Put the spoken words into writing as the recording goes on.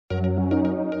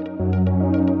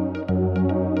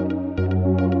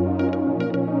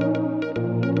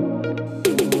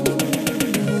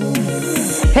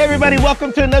everybody.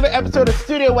 Welcome to another episode of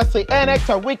Studio Wesley Annex,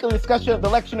 our weekly discussion of the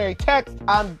lectionary text.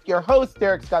 I'm your host,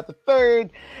 Derek Scott III,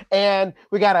 and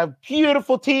we got a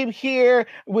beautiful team here.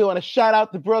 We want to shout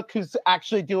out to Brooke, who's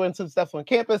actually doing some stuff on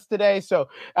campus today. So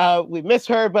we miss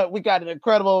her, but we got an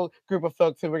incredible group of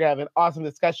folks, and we're going to have an awesome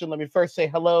discussion. Let me first say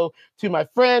hello to my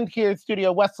friend here at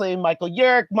Studio Wesley, Michael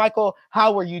Yerrick. Michael,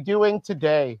 how are you doing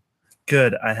today?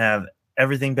 Good. I have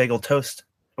everything bagel toast.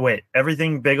 Wait,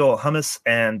 everything bagel hummus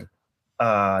and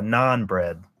naan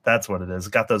bread. That's what it is.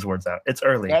 Got those words out. It's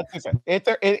early.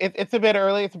 It's a bit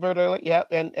early. It's a bit early. Yeah.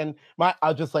 And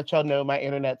I'll just let y'all know my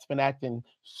internet's been acting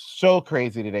so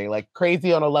crazy today, like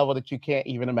crazy on a level that you can't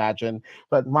even imagine.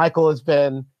 But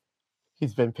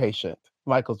he's been patient.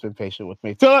 Michael's been patient with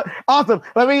me. So awesome.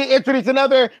 Let me introduce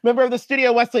another member of the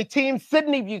Studio Wesley team,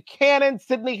 Sydney Buchanan.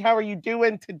 Sydney, how are you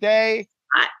doing today?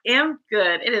 I am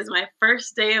good. It is my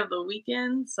first day of the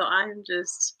weekend, so I'm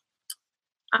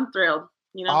thrilled,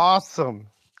 Awesome.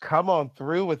 Come on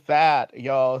through with that,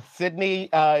 y'all. Sydney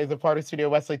is a part of Studio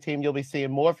Wesley team. You'll be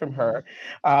seeing more from her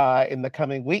in the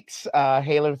coming weeks,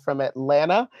 hailing from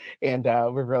Atlanta, and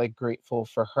we're really grateful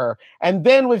for her. And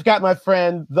then we've got my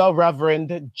friend, the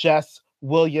Reverend Jess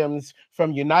Williams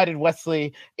from United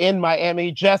Wesley in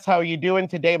Miami. Jess, how are you doing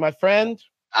today, my friend?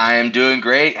 I am doing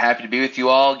great. Happy to be with you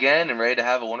all again and ready to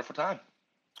have a wonderful time.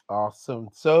 Awesome.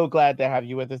 So glad to have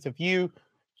you with us. If you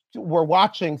were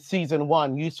watching season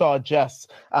 1, you saw Jess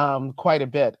quite a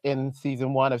bit in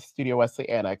season 1 of Studio Wesley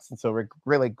Annex. And so we're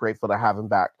really grateful to have him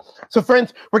back. So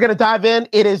friends, we're going to dive in.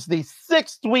 It is the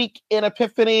 6th week in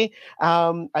Epiphany.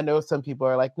 I know some people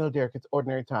are like, no, Derek, it's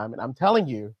ordinary time. And I'm telling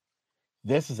you,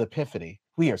 this is Epiphany.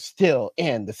 We are still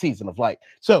in the season of light.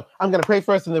 So I'm going to pray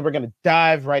first, and then we're going to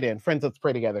dive right in. Friends, let's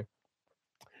pray together.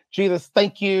 Jesus,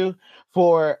 thank you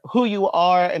for who you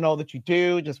are and all that you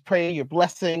do. Just pray your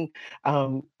blessing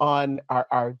on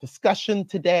our discussion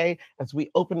today as we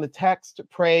open the text.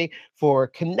 Pray for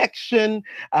connection,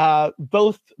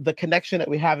 both the connection that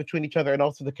we have between each other and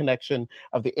also the connection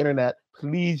of the internet.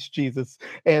 Please, Jesus.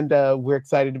 And we're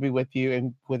excited to be with you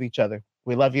and with each other.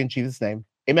 We love you in Jesus' name.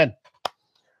 Amen.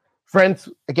 Friends,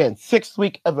 again, 6th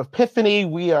week of Epiphany.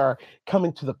 We are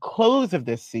coming to the close of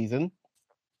this season.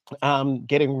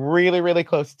 Getting really, really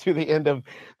close to the end of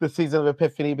the season of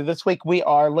Epiphany. But this week we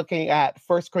are looking at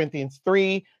 1 Corinthians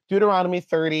 3, Deuteronomy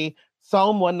 30,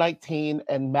 Psalm 119,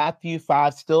 and Matthew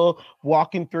 5, still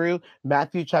walking through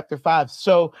Matthew chapter 5.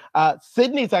 So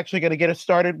Sydney's actually going to get us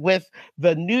started with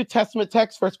the New Testament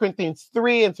text, 1 Corinthians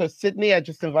 3. And so Sydney, I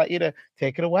just invite you to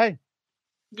take it away.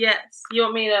 Yes. You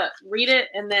want me to read it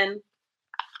and then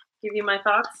give you my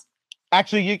thoughts?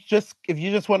 Actually, if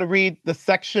you just want to read the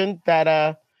section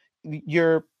that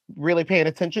you're really paying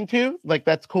attention to, like,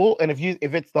 that's cool. And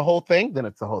if it's the whole thing, then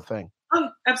it's the whole thing. Oh,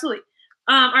 absolutely.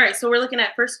 All right. So we're looking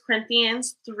at 1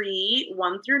 Corinthians 3,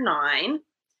 1 through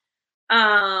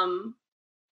 9.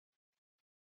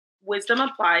 Wisdom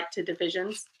applied to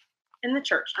divisions in the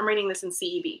church. I'm reading this in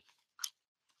CEV.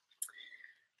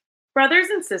 Brothers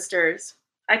and sisters,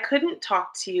 I couldn't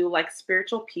talk to you like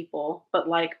spiritual people, but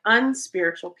like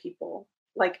unspiritual people,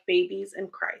 like babies in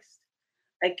Christ.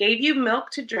 I gave you milk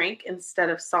to drink instead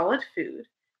of solid food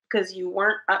because you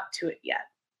weren't up to it yet.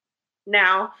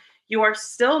 Now, you are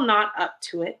still not up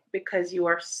to it because you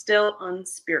are still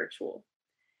unspiritual.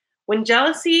 When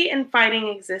jealousy and fighting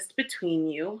exist between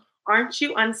you, aren't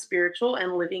you unspiritual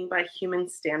and living by human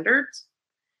standards?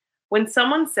 When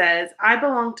someone says, I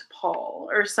belong to Paul,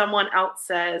 or someone else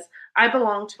says, I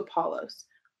belong to Apollos,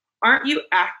 aren't you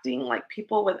acting like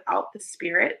people without the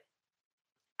Spirit?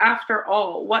 After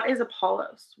all, what is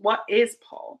Apollos? What is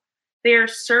Paul? They are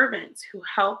servants who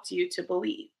helped you to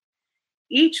believe.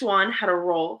 Each one had a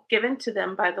role given to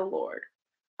them by the Lord.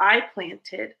 I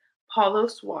planted,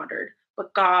 Apollos watered,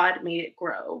 but God made it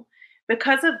grow.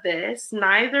 Because of this,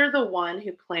 neither the one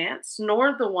who plants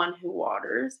nor the one who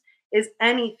waters is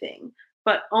anything,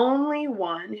 but only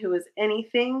one who is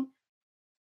anything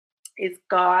is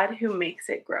God who makes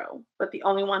it grow. But the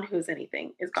only one who is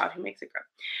anything is God who makes it grow.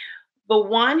 The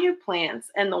one who plants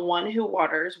and the one who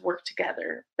waters work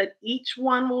together, but each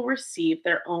one will receive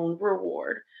their own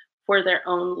reward for their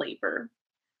own labor.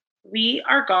 We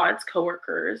are God's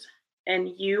co-workers, and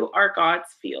you are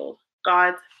God's field,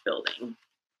 God's building.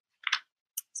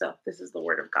 So this is the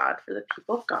word of God for the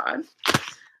people of God.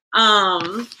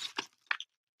 I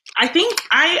think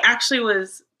I actually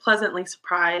was pleasantly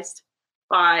surprised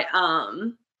by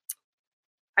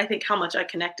I think how much I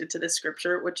connected to this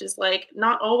scripture, which is like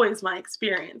not always my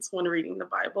experience when reading the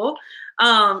Bible.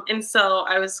 And so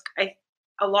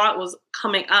a lot was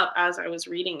coming up as I was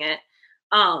reading it.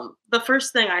 The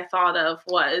first thing I thought of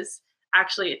was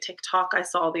actually a TikTok I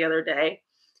saw the other day.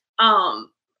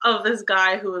 of this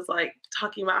guy who was like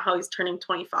talking about how he's turning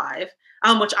 25,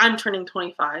 which I'm turning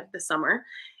 25 this summer.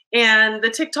 And the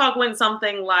TikTok went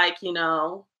something like, being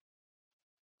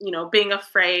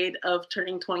afraid of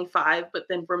turning 25, but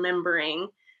then remembering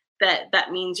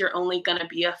that means you're only going to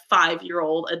be a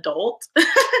 5-year-old adult.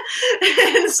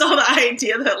 And so the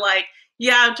idea that like,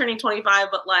 yeah, I'm turning 25,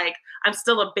 but like I'm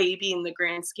still a baby in the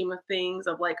grand scheme of things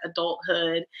of like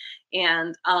adulthood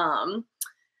and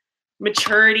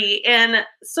maturity. And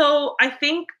so I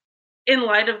think in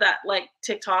light of that, like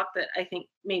TikTok that I think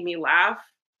made me laugh,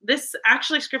 this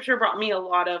actually scripture brought me a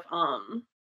lot of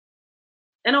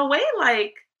in a way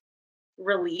like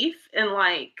relief, and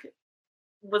like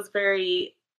was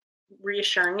very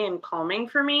reassuring and calming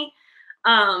for me,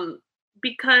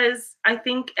 because I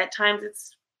think at times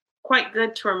it's quite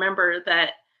good to remember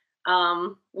that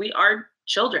we are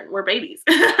children, we're babies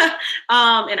in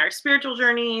our spiritual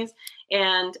journeys,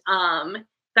 and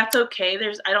that's okay.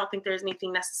 I don't think there's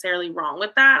anything necessarily wrong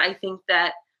with that. I think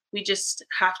that we just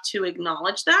have to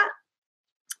acknowledge that,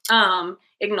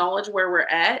 acknowledge where we're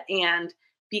at, and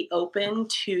be open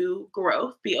to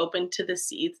growth, be open to the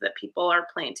seeds that people are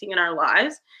planting in our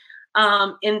lives.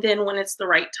 And then when it's the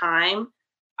right time,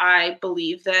 I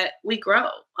believe that we grow.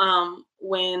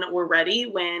 When we're ready,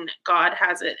 when God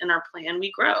has it in our plan, we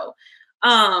grow.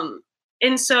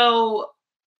 And so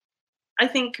I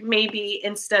think maybe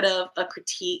instead of a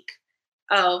critique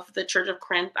of the Church of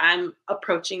Corinth, I'm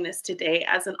approaching this today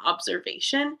as an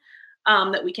observation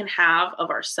that we can have of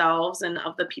ourselves and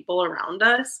of the people around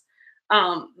us.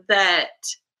 That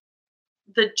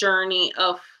the journey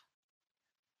of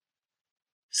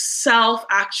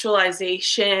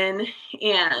self-actualization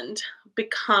and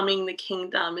becoming the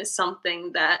kingdom is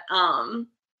something that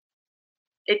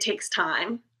it takes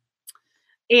time.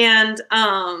 And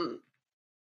when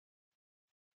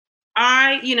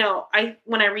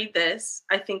I read this,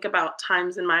 I think about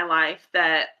times in my life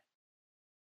that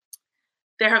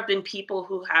there have been people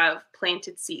who have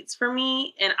planted seeds for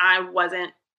me and I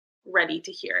wasn't ready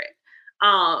to hear it.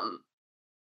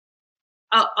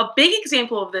 A big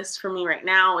example of this for me right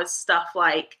now is stuff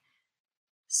like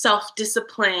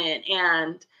self-discipline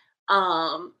and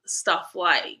stuff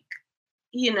like,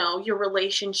 your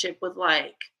relationship with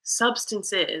like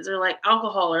substances or like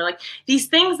alcohol or like these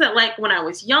things that like when I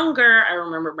was younger, I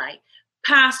remember my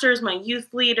pastors, my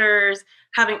youth leaders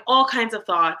having all kinds of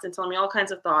thoughts and telling me all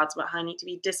kinds of thoughts about how I need to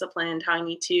be disciplined, how I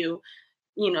need to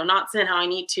not sin, how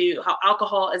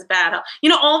alcohol is bad,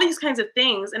 all these kinds of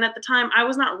things. And at the time I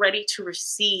was not ready to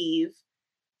receive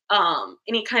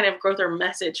any kind of growth or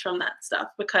message from that stuff,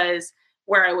 because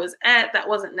where I was at, that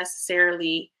wasn't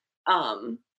necessarily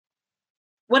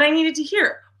what I needed to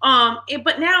hear.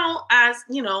 But now as,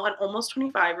 an almost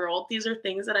 25-year-old, these are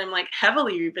things that I'm like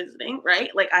heavily revisiting,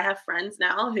 right? Like I have friends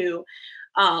now who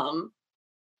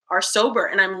are sober,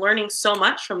 and I'm learning so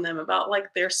much from them about like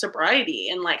their sobriety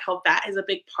and like how that is a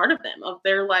big part of them, of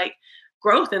their like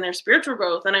growth and their spiritual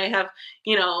growth. And I have,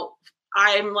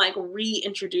 I'm like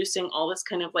reintroducing all this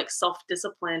kind of like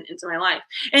self-discipline into my life.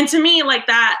 And to me, like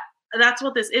that's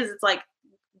what this is. It's like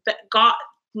God,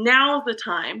 now's the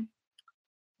time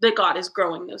that God is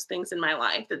growing those things in my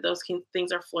life, that those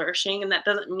things are flourishing. And that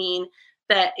doesn't mean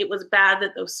that it was bad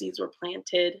that those seeds were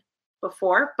planted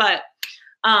before, but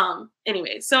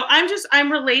anyway, so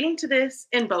I'm relating to this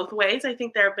in both ways. I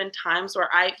think there have been times where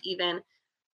I've even,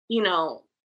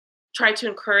 tried to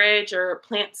encourage or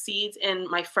plant seeds in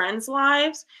my friends'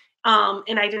 lives.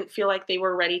 And I didn't feel like they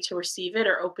were ready to receive it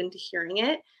or open to hearing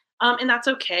it. And that's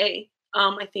okay.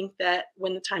 I think that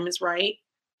when the time is right,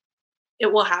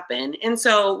 it will happen. And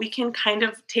so we can kind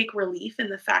of take relief in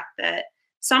the fact that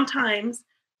sometimes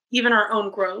even our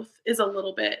own growth is a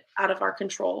little bit out of our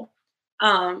control.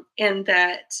 And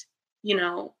that,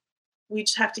 we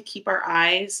just have to keep our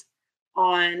eyes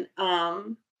on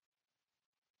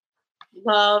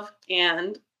love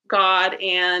and God,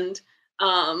 and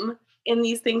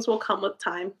these things will come with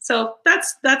time. So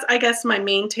that's I guess my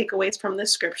main takeaways from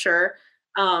this scripture.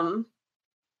 What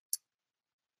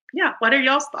are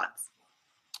y'all's thoughts?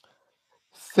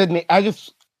 Sydney, I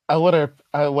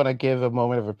want to give a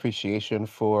moment of appreciation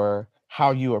for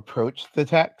how you approach the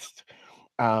text.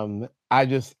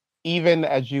 Even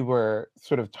as you were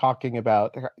sort of talking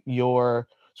about your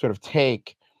sort of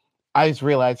take, I just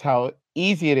realized how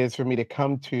easy it is for me to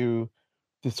come to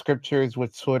the scriptures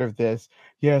with sort of this,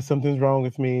 yeah, something's wrong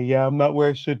with me. Yeah, I'm not where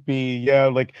I should be. Yeah,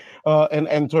 like,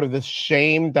 and sort of this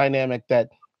shame dynamic that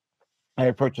I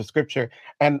approach the scripture.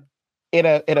 And in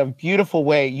a beautiful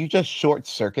way, you just short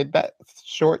circuited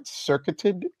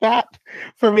that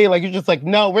for me. Like, you're just like,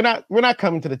 no, we're not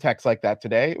coming to the text like that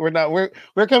today.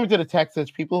 We're coming to the text as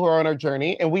people who are on our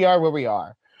journey, and we are where we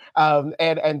are.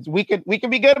 And we can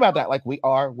be good about that. Like, we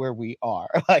are where we are.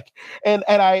 Like, and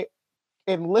I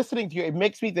in listening to you, it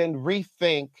makes me then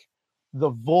rethink the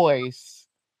voice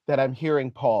that I'm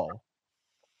hearing Paul.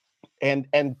 And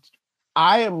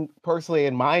I am personally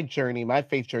in my journey, my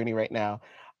faith journey right now,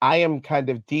 I am kind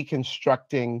of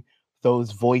deconstructing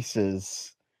those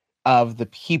voices of the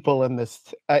people in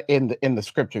this in the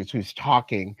scriptures who's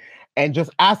talking, and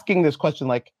just asking this question,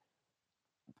 like,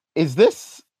 is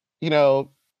this, you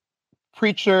know,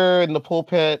 preacher in the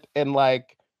pulpit in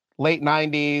like late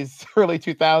 90s, early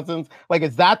 2000s? Like,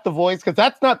 is that the voice? Because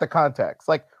that's not the context.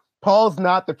 Like, Paul's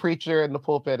not the preacher in the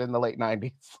pulpit in the late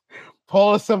 90s.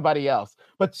 Paul is somebody else.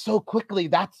 But so quickly,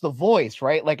 that's the voice,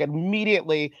 right? Like,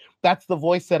 immediately, that's the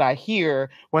voice that I hear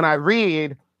when I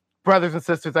read, brothers and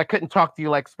sisters, I couldn't talk to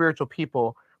you like spiritual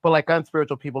people, but like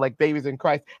unspiritual people, like babies in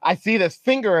Christ. I see this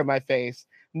finger in my face,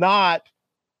 not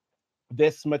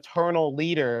this maternal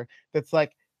leader that's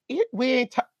like, we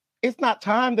ain't it's not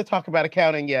time to talk about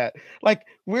accounting yet. Like,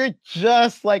 we're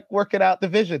just like working out the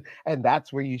vision, and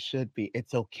that's where you should be.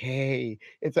 It's okay.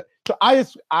 So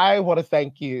I want to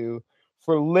thank you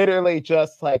for literally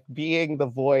just like being the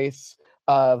voice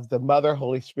of the Mother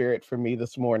Holy Spirit for me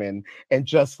this morning, and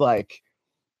just like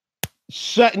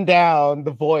shutting down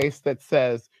the voice that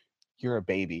says you're a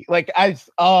baby. Like,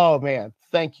 oh man,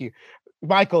 thank you.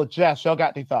 Michael, Jess, y'all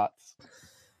got any thoughts?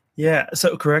 Yeah.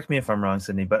 So correct me if I'm wrong,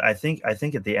 Sydney, but I think at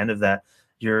the end of that,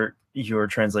 your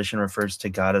translation refers to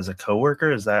God as a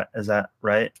coworker. Is that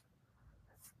right?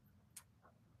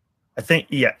 I think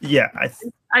yeah.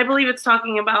 I believe it's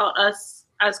talking about us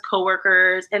as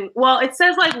coworkers, and well, it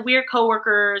says like we're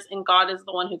coworkers, and God is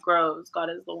the one who grows. God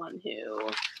is the one who,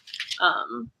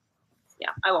 yeah,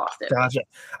 I lost it. Gotcha.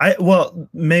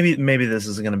 Maybe this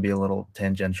is going to be a little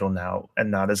tangential now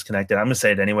and not as connected. I'm going to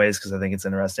say it anyways because I think it's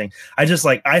interesting. I just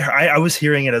like I was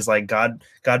hearing it as like God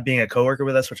being a coworker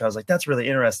with us, which I was like, that's really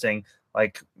interesting.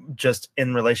 Like, just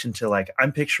in relation to, like,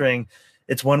 I'm picturing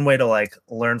it's one way to like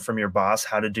learn from your boss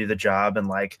how to do the job, and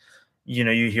like, you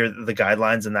know, you hear the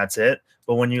guidelines and that's it.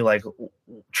 But when you like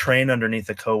train underneath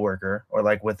a coworker or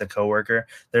like with a coworker,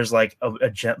 there's like a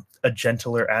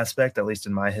gentler aspect, at least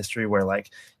in my history, where like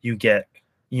you get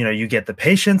the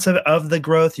patience of the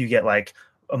growth, you get like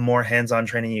a more hands-on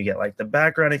training, you get like the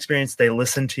background experience. They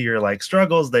listen to your like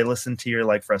struggles, they listen to your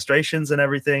like frustrations and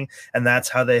everything, and that's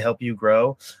how they help you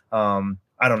grow.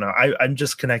 I don't know. I'm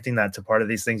just connecting that to part of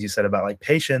these things you said about like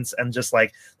patience, and just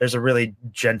like there's a really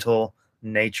gentle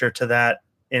nature to that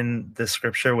in the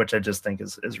scripture, which I just think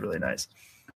is really nice.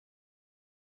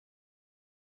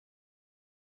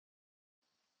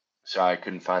 Sorry, I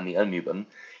couldn't find the unmute button.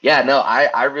 Yeah, no,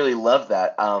 I really love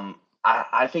that.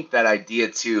 I think that idea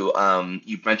too.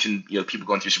 You mentioned, people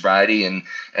going through sobriety, and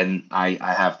I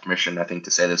have permission, I think,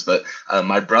 to say this, but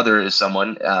my brother is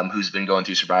someone who's been going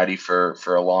through sobriety for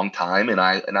a long time, and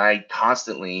I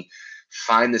constantly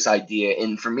find this idea,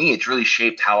 and for me, it's really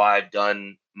shaped how I've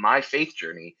done my faith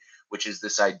journey, which is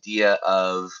this idea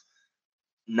of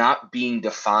not being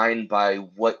defined by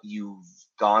what you've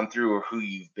gone through or who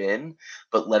you've been,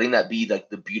 but letting that be like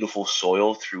the beautiful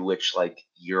soil through which like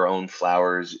your own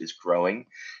flowers is growing.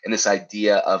 And this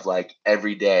idea of like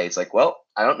every day, it's like, well,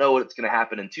 I don't know what's going to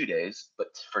happen in 2 days, but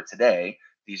for today,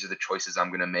 these are the choices I'm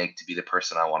going to make to be the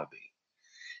person I want to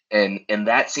be. And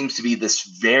that seems to be this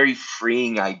very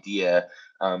freeing idea,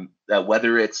 that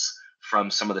whether it's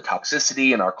from some of the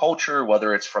toxicity in our culture,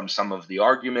 whether it's from some of the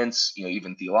arguments,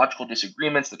 even theological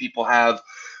disagreements that people have,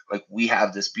 like, we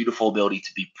have this beautiful ability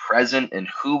to be present in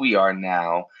who we are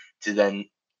now, to then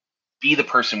be the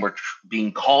person we're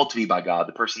being called to be by God,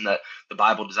 the person that the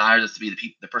Bible desires us to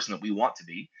be, the person that we want to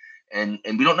be. And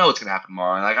we don't know what's going to happen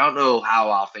tomorrow. And like, I don't know how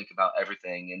I'll think about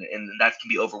everything. And that can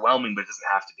be overwhelming, but it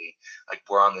doesn't have to be. Like,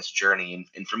 we're on this journey.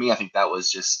 And for me, I think that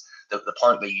was just the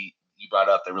part that you brought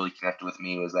up that really connected with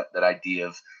me, was that idea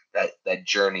of that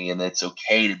journey, and it's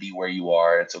okay to be where you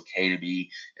are. It's okay to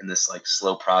be in this like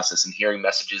slow process, and hearing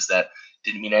messages that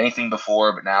didn't mean anything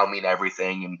before, but now mean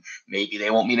everything. And maybe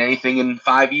they won't mean anything in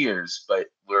 5 years, but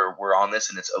we're on this,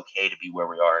 and it's okay to be where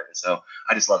we are. And so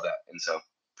I just love that. And so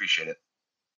appreciate it.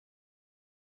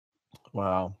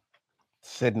 Wow.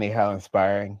 Sydney, how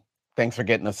inspiring. Thanks for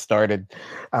getting us started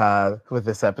with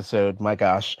this episode. My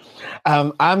gosh.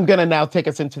 I'm going to now take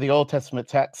us into the Old Testament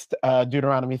text,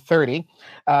 Deuteronomy 30.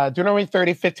 Deuteronomy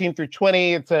 30, 15 through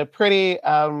 20. It's a pretty,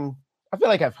 I feel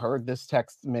like I've heard this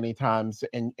text many times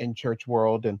in church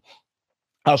world. And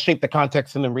I'll shape the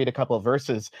context and then read a couple of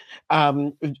verses.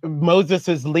 Moses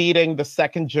is leading the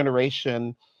second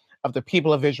generation of the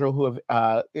people of Israel who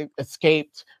have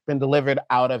escaped, been delivered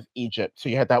out of Egypt. So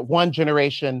you had that one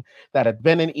generation that had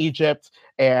been in Egypt,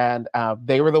 and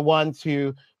they were the ones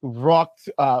who walked,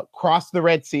 crossed the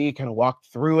Red Sea, kind of walked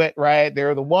through it, right? They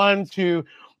were the ones who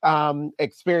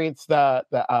experienced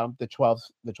the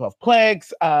 12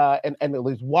 plagues, and at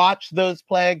least watched those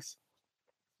plagues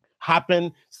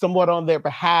happen somewhat on their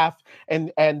behalf,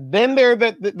 and then they are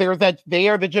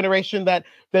the generation that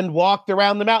then walked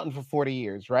around the mountain for 40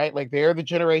 years, right? Like they are the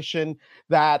generation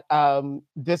that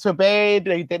disobeyed.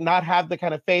 They did not have the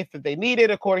kind of faith that they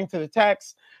needed according to the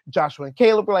text. Joshua and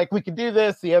Caleb were like, we can do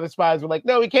this. The other spies were like,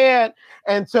 no, we can't.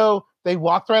 And so they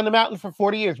walked around the mountain for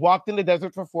 40 years, walked in the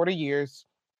desert for 40 years,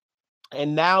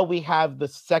 and now we have the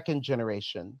second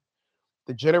generation,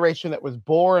 the generation that was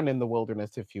born in the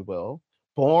wilderness, if you will,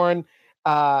 born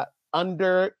uh,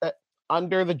 under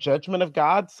under the judgment of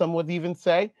God, some would even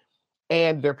say,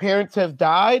 and their parents have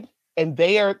died, and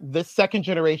this second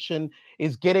generation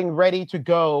is getting ready to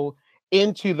go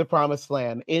into the promised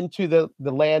land, into the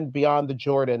land beyond the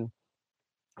Jordan.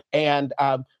 And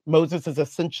Moses is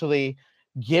essentially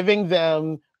giving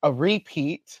them a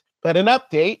repeat, but an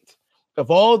update of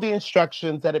all the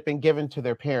instructions that had been given to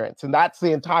their parents. And that's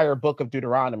the entire book of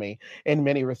Deuteronomy in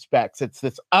many respects. It's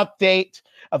this update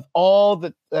of all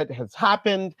that has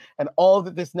happened and all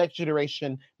that this next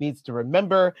generation needs to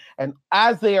remember. And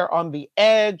as they are on the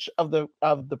edge of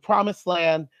the promised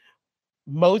land,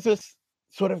 Moses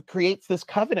sort of creates this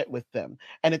covenant with them.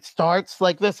 And it starts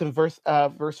like this in verse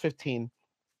 15.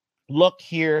 Look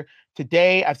here,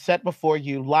 today I've set before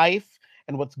you life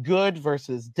and what's good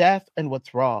versus death and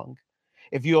what's wrong.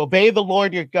 If you obey the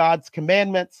Lord your God's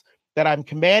commandments that I'm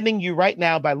commanding you right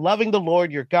now by loving the Lord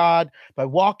your God, by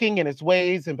walking in his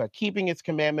ways and by keeping his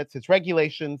commandments, his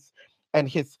regulations, and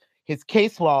his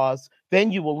case laws,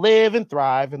 then you will live and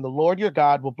thrive, and the Lord your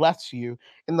God will bless you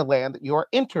in the land that you are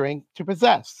entering to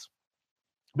possess.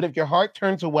 But if your heart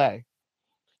turns away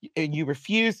and you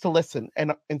refuse to listen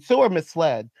and so are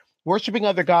misled, worshiping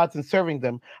other gods and serving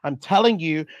them, I'm telling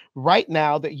you right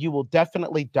now that you will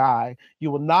definitely die.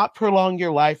 You will not prolong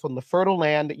your life on the fertile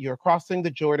land that you're crossing the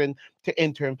Jordan to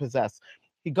enter and possess.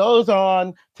 He goes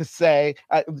on to say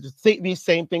these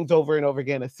same things over and over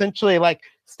again, essentially like,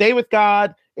 stay with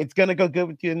God. It's going to go good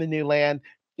with you in the new land.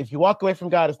 If you walk away from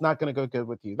God, it's not going to go good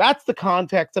with you. That's the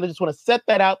context. And I just want to set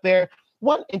that out there.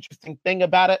 One interesting thing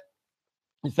about it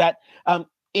is that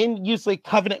in usually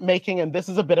covenant making, and this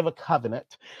is a bit of a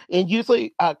covenant, in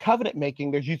usually covenant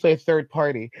making, there's usually a third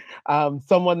party,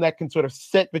 someone that can sort of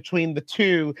sit between the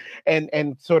two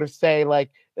and sort of say,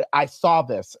 like, I saw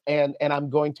this and I'm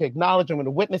going to acknowledge, I'm going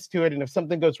to witness to it. And if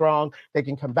something goes wrong, they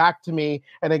can come back to me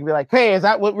and they can be like, hey, is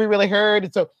that what we really heard?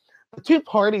 And so the two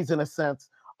parties, in a sense,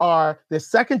 are the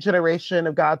second generation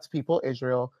of God's people,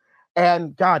 Israel,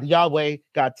 and God, Yahweh,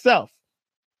 God's self.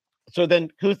 So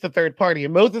then who's the third party?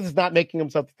 And Moses is not making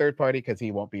himself the third party because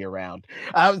he won't be around.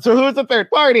 So who's the third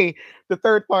party? The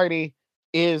third party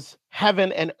is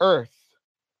heaven and earth,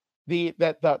 the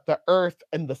earth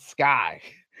and the sky.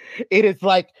 It is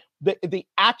like the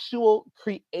actual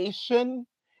creation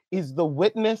is the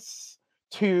witness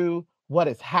to what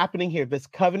is happening here, this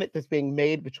covenant that's being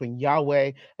made between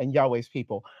Yahweh and Yahweh's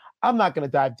people. I'm not going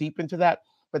to dive deep into that,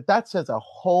 but that says a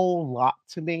whole lot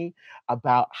to me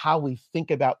about how we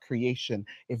think about creation.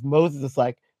 If Moses is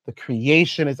like, the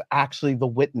creation is actually the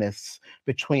witness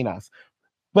between us.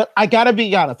 But I got to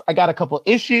be honest, I got a couple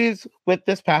issues with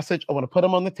this passage. I want to put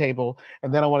them on the table,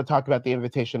 and then I want to talk about the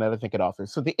invitation that I think it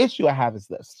offers. So the issue I have is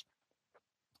this: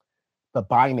 the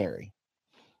binary.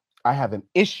 I have an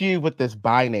issue with this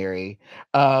binary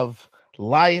of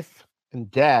life and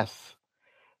death,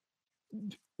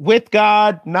 with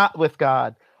God, not with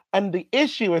God. And the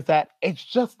issue is that it's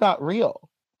just not real.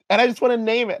 And I just want to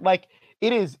name it. Like,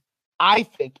 it is, I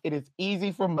think it is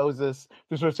easy for Moses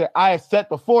to sort of say, I have set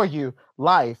before you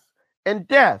life and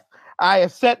death. I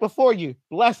have set before you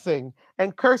blessing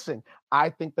and cursing.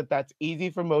 I think that that's easy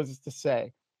for Moses to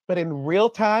say. But in real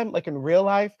time, like in real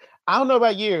life, I don't know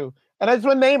about you, and I just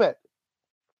want to name it.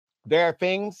 There are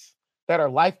things that are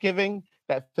life-giving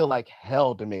that feel like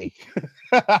hell to me.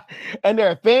 And there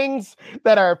are things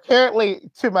that are apparently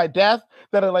to my death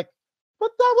that are like,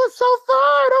 but that was so fun.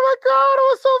 Oh my God, it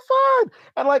was so fun.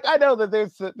 And like, I know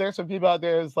that there's some people out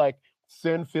there who's like,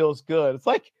 sin feels good. It's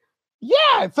like,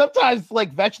 yeah, sometimes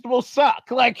like vegetables suck.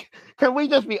 Like, can we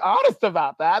just be honest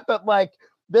about that? That like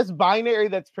this binary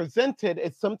that's presented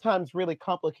is sometimes really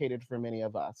complicated for many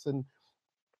of us. And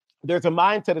there's a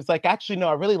mindset. It's like, actually, no,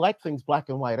 I really like things black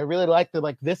and white. I really like that,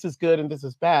 like, this is good and this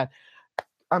is bad.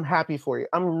 I'm happy for you.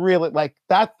 I'm really like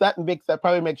that. That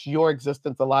probably makes your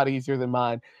existence a lot easier than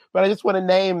mine. But I just want to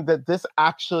name that this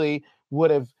actually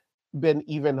would have been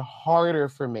even harder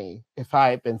for me if I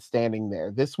had been standing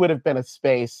there. This would have been a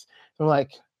space. I'm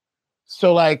like,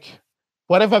 so like,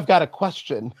 what if I've got a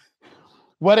question?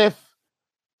 What if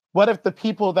the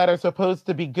people that are supposed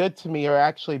to be good to me are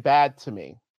actually bad to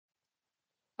me?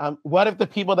 What if the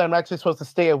people that I'm actually supposed to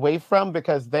stay away from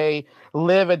because they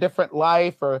live a different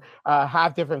life or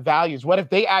have different values, what if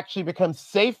they actually become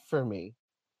safe for me?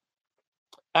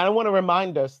 And I want to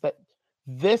remind us that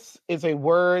this is a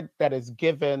word that is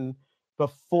given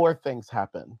before things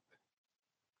happen.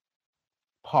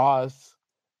 Pause.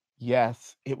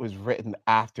 Yes, it was written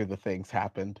after the things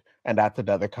happened, and that's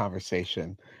another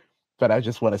conversation. But I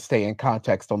just want to stay in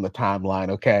context on the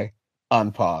timeline, okay?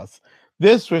 Unpause.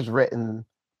 This was written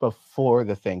before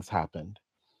the things happened.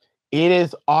 It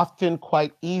is often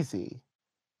quite easy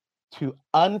to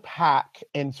unpack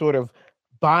and sort of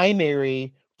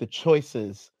binary the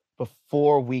choices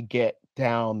before we get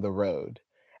down the road.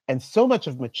 And so much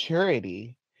of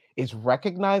maturity is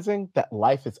recognizing that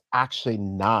life is actually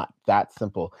not that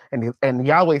simple. And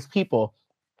Yahweh's people,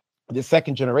 the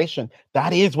second generation,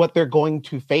 that is what they're going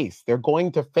to face. They're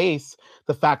going to face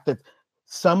the fact that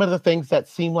some of the things that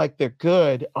seem like they're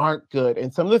good aren't good.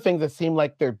 And some of the things that seem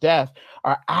like they're death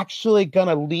are actually going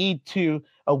to lead to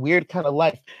a weird kind of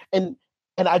life. And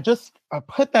I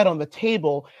put that on the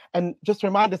table and just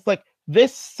remind us like,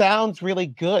 this sounds really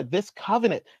good. This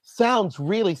covenant sounds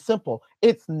really simple.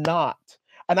 It's not.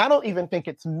 And I don't even think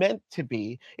it's meant to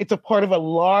be. It's a part of a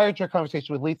larger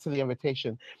conversation which leads to the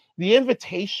invitation. The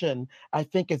invitation, I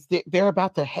think, is they're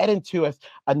about to head into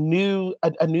a new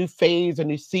phase, a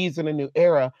new season, a new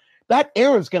era. That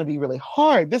era is going to be really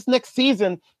hard. This next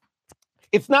season,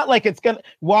 it's not like it's gonna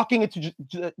walking into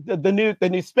the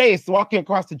new space, walking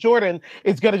across the Jordan.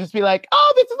 It's gonna just be like,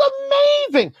 oh, this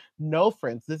is amazing. No,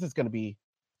 friends, this is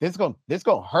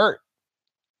gonna hurt,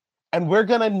 and we're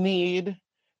gonna need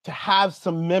to have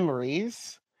some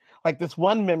memories, like this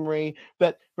one memory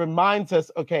that reminds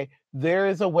us, okay, there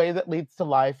is a way that leads to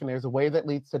life and there's a way that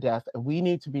leads to death. And we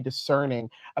need to be discerning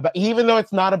about, even though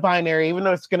it's not a binary, even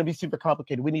though it's going to be super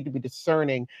complicated, we need to be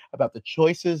discerning about the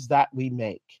choices that we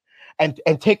make and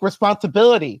take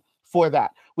responsibility for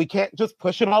that. We can't just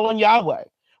push it all on Yahweh.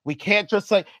 We can't just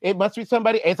like, it must be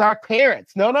somebody, it's our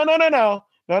parents. No, no, no, no, no,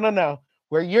 no, no, no.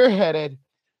 Where you're headed,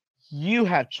 you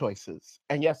have choices.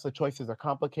 And yes, the choices are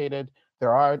complicated.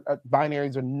 There are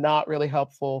binaries are not really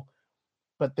helpful.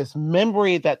 But this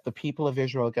memory that the people of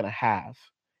Israel are going to have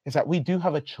is that we do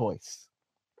have a choice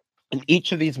in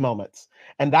each of these moments.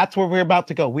 And that's where we're about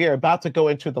to go. We are about to go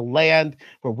into the land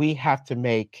where we have to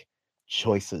make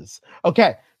choices.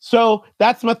 Okay, so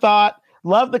that's my thought.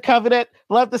 Love the covenant,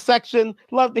 love the section,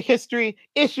 love the history,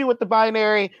 issue with the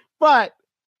binary, but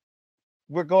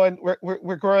we're growing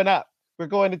up. We're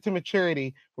going into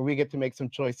maturity where we get to make some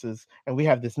choices and we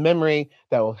have this memory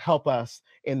that will help us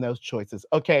in those choices.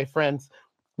 Okay, friends,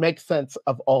 make sense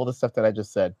of all the stuff that I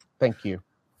just said. Thank you.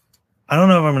 I don't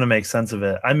know if I'm going to make sense of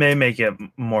it. I may make it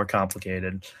more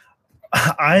complicated.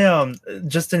 I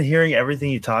just in hearing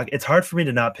everything you talk, it's hard for me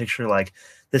to not picture like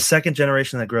the second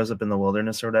generation that grows up in the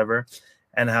wilderness or whatever,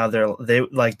 and how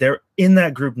they're in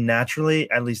that group naturally.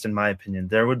 At least in my opinion,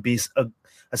 there would be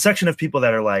a section of people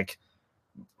that are like,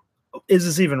 is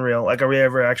this even real? Like, are we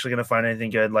ever actually going to find anything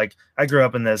good? Like, I grew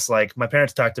up in this, like, my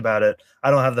parents talked about it. I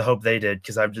don't have the hope they did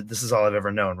because this is all I've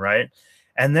ever known, right?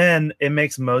 And then it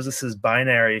makes Moses's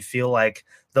binary feel like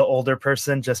the older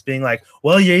person just being like,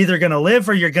 well, you're either going to live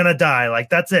or you're going to die. Like,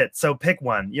 that's it. So pick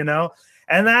one, you know?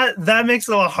 And that makes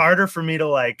it a lot harder for me to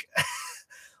like,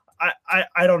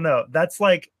 I don't know. That's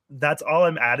all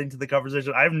I'm adding to the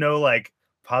conversation. I have no like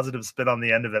positive spin on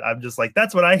the end of it. I'm just like,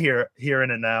 that's what I hear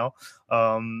in it now.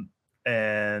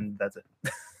 And that's it.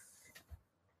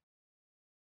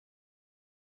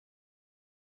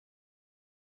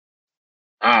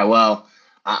 All right, well,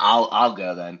 I'll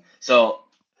go then. So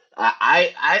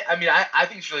I mean I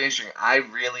think it's really interesting. I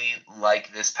really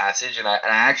like this passage, and I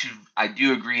actually I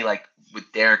do agree like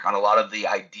with Derek on a lot of the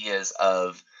ideas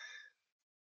of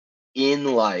in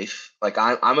life. Like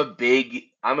I'm a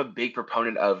big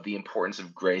proponent of the importance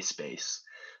of gray space.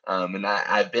 And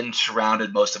I've been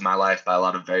surrounded most of my life by a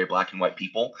lot of very black and white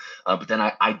people. But then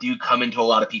I do come into a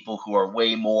lot of people who are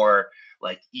way more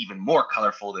like even more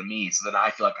colorful than me. So then I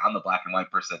feel like I'm the black and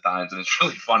white person at times, and it's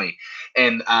really funny.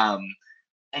 And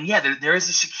yeah, there is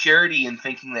a security in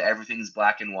thinking that everything's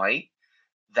black and white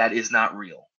that is not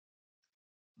real.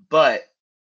 But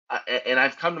and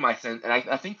I've come to my sense, and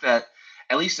I think that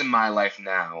at least in my life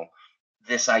now,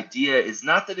 this idea is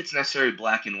not that it's necessarily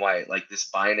black and white, like this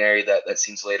binary that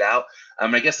seems laid out.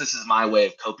 I guess this is my way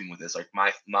of coping with this, like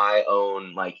my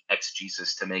own like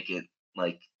exegesis to make it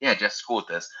like, yeah, just cool with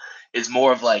this, is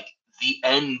more of like the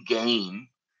end game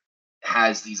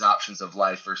has these options of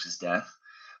life versus death,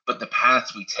 but the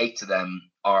paths we take to them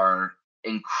are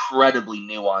incredibly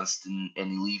nuanced and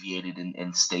alleviated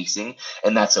and spacing,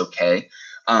 and that's okay.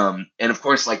 And of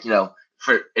course, like,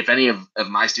 for if any of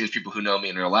my students, people who know me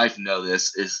in real life know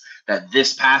this, is that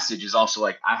this passage is also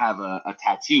like, I have a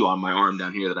tattoo on my arm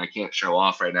down here that I can't show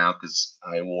off right now because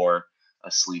I wore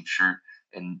a sleeve shirt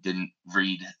and didn't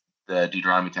read the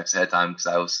Deuteronomy text ahead of time because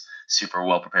I was super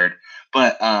well prepared.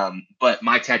 But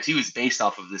my tattoo is based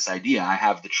off of this idea. I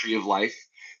have the tree of life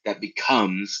that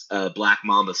becomes a black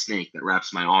mamba snake that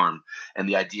wraps my arm, and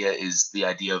the idea is the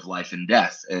idea of life and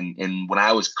death. And when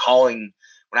I was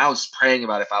praying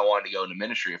about if I wanted to go into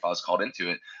ministry, if I was called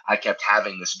into it, I kept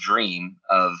having this dream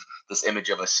of this image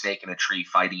of a snake and a tree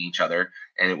fighting each other,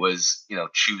 and it was,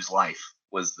 choose life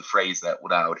was the phrase that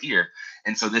what I would hear.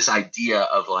 And so this idea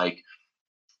of like,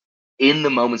 in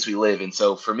the moments we live in.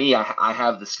 So for me, I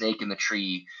have the snake and the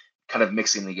tree kind of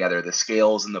mixing together. The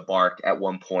scales and the bark at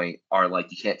one point are like,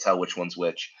 you can't tell which one's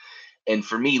which. And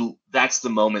for me, that's the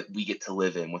moment we get to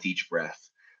live in with each breath.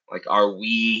 Like, are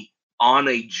we on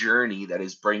a journey that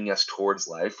is bringing us towards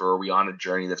life, or are we on a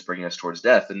journey that's bringing us towards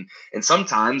death? And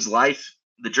sometimes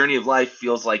the journey of life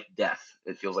feels like death.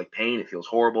 It feels like pain. It feels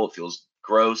horrible. It feels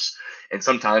gross. And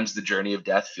sometimes the journey of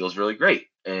death feels really great,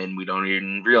 and we don't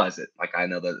even realize it. Like, I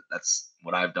know that that's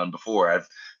what I've done before. I've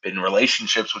been in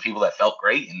relationships with people that felt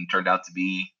great and turned out to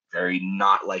be very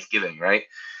not life-giving, right?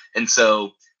 And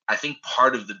so I think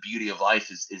part of the beauty of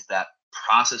life is that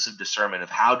process of discernment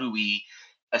of how do we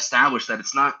establish that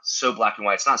it's not so black and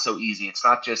white, it's not so easy, it's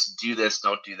not just do this,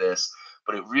 don't do this,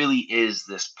 but it really is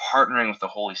this partnering with the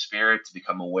Holy Spirit to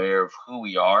become aware of who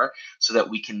we are so that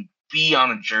we can be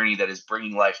on a journey that is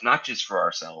bringing life, not just for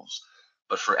ourselves,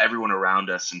 but for everyone around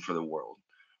us and for the world,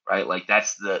 right? Like,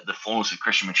 that's the fullness of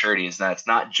Christian maturity, is that it's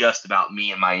not just about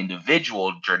me and my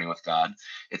individual journey with God.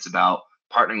 It's about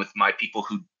partnering with my people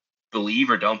who believe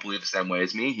or don't believe the same way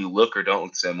as me, who look or don't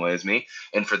look the same way as me,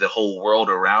 and for the whole world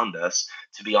around us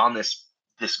to be on this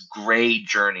gray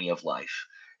journey of life.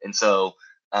 And so,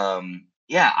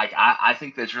 yeah, I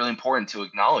think that's really important to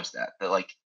acknowledge that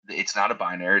like, it's not a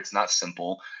binary, it's not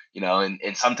simple,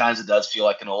 and sometimes it does feel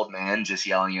like an old man just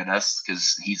yelling at us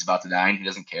because he's about to die and he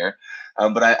doesn't care.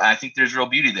 But I think there's real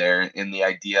beauty there in the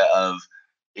idea of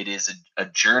it is a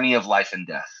journey of life and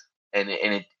death. And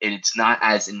it's not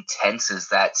as intense as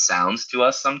that sounds to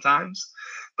us sometimes,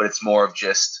 but it's more of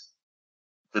just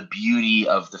the beauty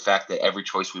of the fact that every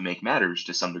choice we make matters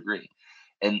to some degree.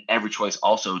 And every choice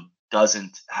also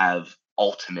doesn't have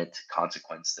ultimate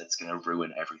consequence that's going to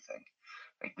ruin everything.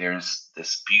 Like, there's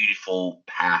this beautiful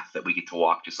path that we get to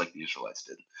walk just like the Israelites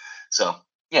did. So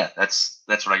yeah, that's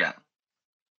what I got.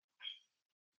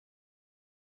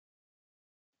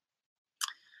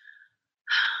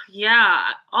 Yeah,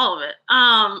 all of it.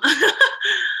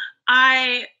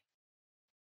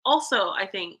 I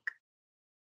think,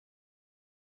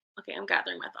 okay, I'm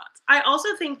gathering my thoughts. I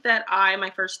also think that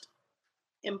my first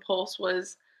impulse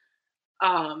was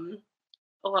a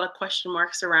lot of question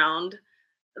marks around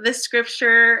this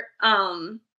scripture,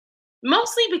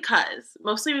 mostly because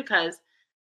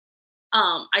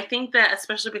I think that,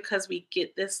 especially because we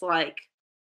get this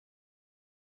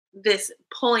this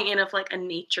pulling in of like a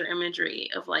nature imagery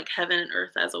of like heaven and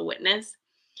earth as a witness,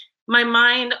 my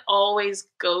mind always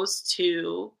goes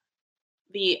to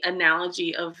the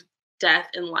analogy of death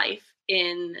and life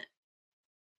in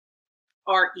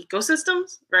our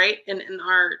ecosystems, right? And in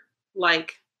our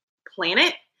like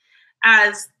planet,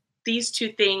 as these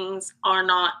two things are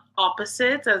not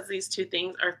opposites, as these two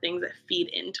things are things that feed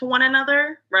into one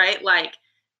another, right? Like,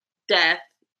 death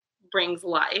brings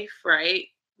life, right?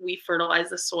 We fertilize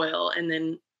the soil, and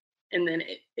then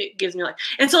it gives me life.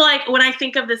 And so, like, when I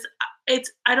think of this,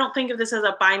 I don't think of this as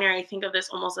a binary. I think of this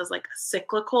almost as like a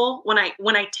cyclical when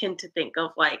I tend to think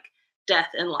of like death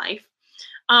and life.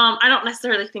 I don't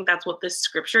necessarily think that's what this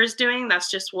scripture is doing.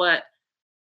 That's just what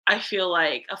I feel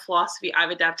like a philosophy I've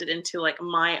adapted into like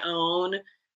my own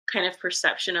kind of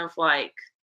perception of like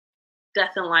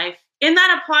death and life. And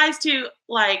that applies to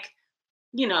like,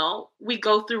 we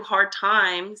go through hard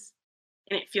times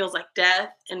and it feels like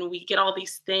death, and we get all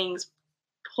these things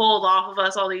pulled off of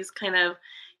us, all these kind of,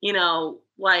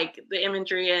 like the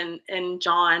imagery and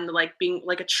John, like being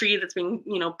like a tree that's being,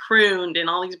 pruned and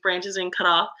all these branches being cut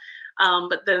off.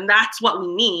 But then that's what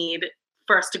we need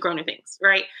for us to grow new things,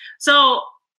 right? So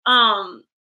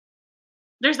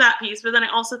there's that piece. But then I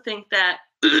also think that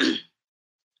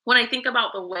when I think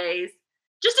about the ways,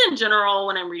 just in general,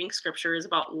 when I'm reading scriptures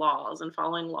about laws and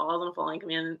following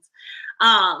commandments,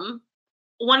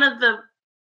 one of the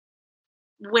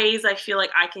ways I feel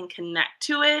like I can connect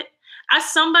to it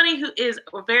as somebody who is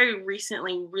very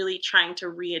recently really trying to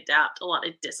readapt a lot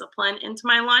of discipline into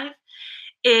my life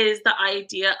is the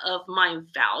idea of my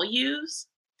values.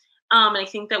 I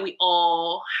think that we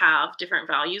all have different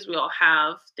values. We all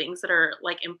have things that are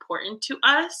like important to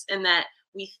us and that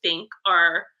we think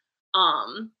are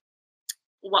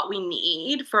what we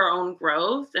need for our own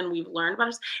growth and we've learned about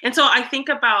us. And so I think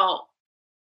about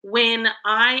when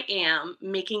I am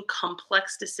making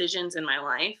complex decisions in my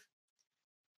life,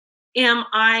 am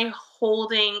I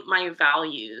holding my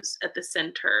values at the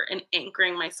center and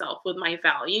anchoring myself with my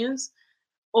values?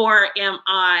 Or am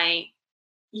I,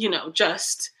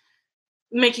 just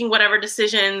making whatever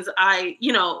decisions I,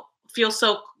 feel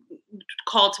so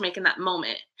called to make in that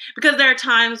moment? Because there are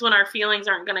times when our feelings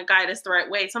aren't going to guide us the right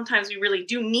way. Sometimes we really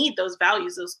do need those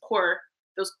values, those core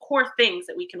things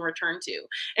that we can return to.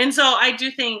 And so I do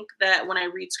think that when I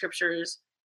read scriptures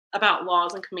about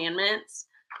laws and commandments,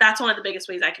 that's one of the biggest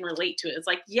ways I can relate to it. It's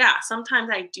like, yeah, sometimes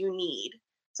I do need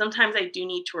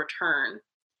to return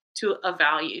to a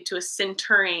value, to a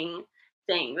centering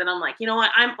thing that I'm like, you know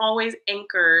what? I'm always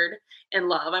anchored in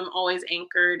love. I'm always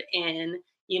anchored in,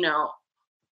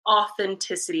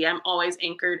 authenticity. I'm always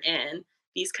anchored in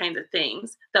these kinds of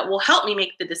things that will help me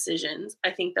make the decisions I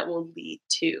think that will lead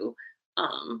to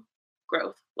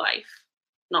growth, life,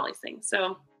 and all these things.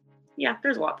 So yeah,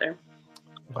 there's a lot there.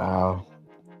 Wow.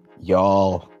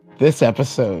 Y'all, this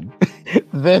episode,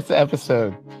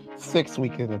 6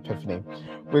 week in Epiphany.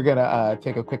 We're going to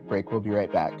take a quick break. We'll be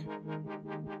right back.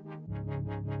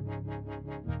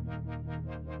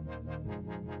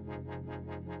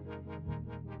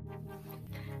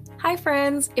 Hi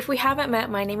friends! If we haven't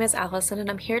met, my name is Allison and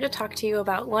I'm here to talk to you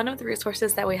about one of the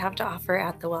resources that we have to offer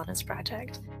at the Wellness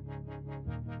Project.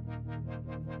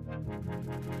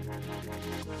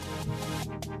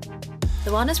 The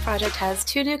Wellness Project has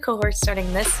 2 new cohorts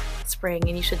starting this spring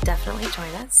and you should definitely join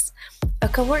us. A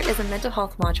cohort is a mental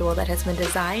health module that has been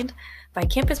designed by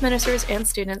campus ministers and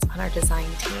students on our design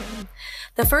team.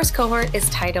 The first cohort is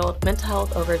titled Mental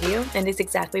Health Overview and is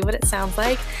exactly what it sounds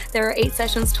like. There are 8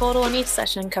 sessions total and each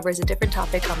session covers a different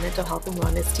topic on mental health and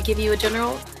wellness to give you a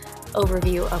general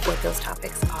overview of what those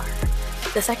topics are.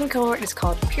 The second cohort is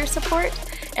called Peer Support,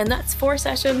 and that's 4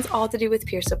 sessions all to do with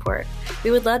peer support.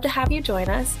 We would love to have you join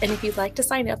us, and if you'd like to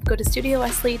sign up, go to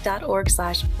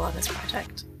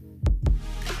studiowesley.org/wellnessproject.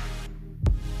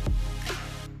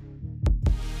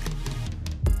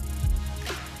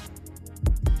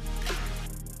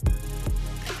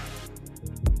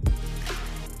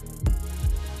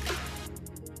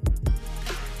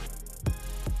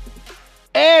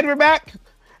 And we're back.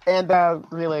 And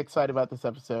really excited about this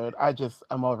episode.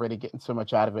 I'm already getting so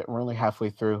much out of it. We're only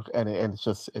halfway through, and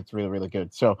it's really, really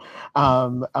good. So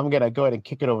I'm going to go ahead and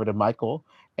kick it over to Michael,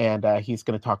 and he's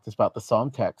going to talk to us about the Psalm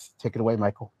text. Take it away,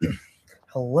 Michael.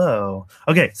 Hello.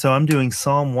 Okay, so I'm doing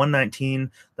Psalm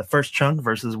 119, the first chunk,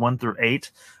 verses 1 through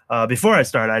 8. Before I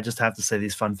start, I just have to say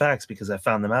these fun facts because I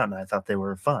found them out and I thought they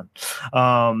were fun.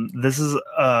 This is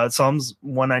Psalms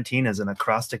 119 is an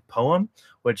acrostic poem,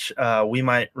 which we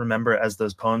might remember as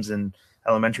those poems in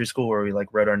elementary school where we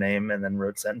wrote our name and then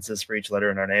wrote sentences for each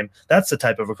letter in our name. That's the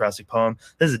type of acrostic poem.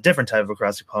 This is a different type of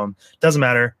acrostic poem. Doesn't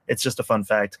matter. It's just a fun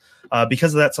fact.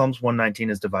 Because of that, Psalms 119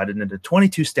 is divided into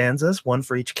 22 stanzas, one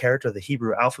for each character of the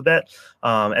Hebrew alphabet.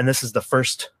 And this is the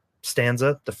first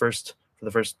stanza, for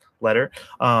the first letter.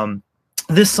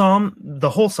 This psalm, the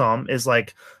whole psalm, is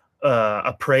like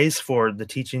a praise for the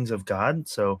teachings of God.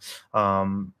 So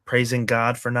praising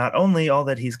God for not only all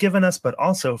that he's given us, but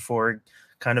also for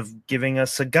kind of giving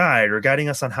us a guide or guiding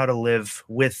us on how to live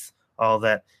with all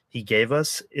that he gave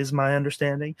us, is my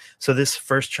understanding. So this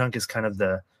first chunk is kind of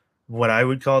what I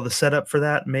would call the setup for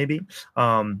that, maybe.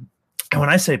 And when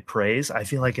I say praise, I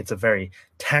feel like it's a very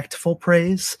tactful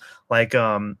praise, like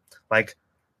I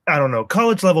don't know,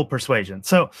 college level persuasion.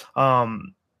 So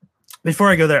before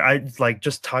I go there, I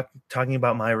just talking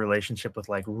about my relationship with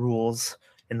rules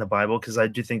in the Bible, because I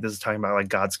do think this is talking about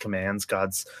God's commands,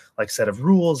 God's set of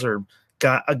rules, or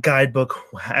a guidebook,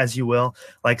 as you will.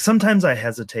 Sometimes I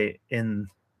hesitate in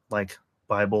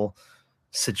Bible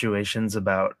situations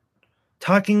about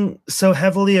talking so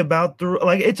heavily about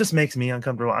it just makes me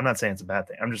uncomfortable. I'm not saying it's a bad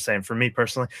thing. I'm just saying for me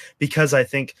personally, because I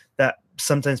think that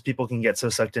sometimes people can get so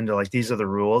sucked into these are the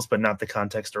rules, but not the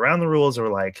context around the rules,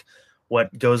 or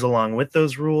what goes along with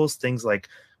those rules, things like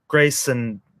grace.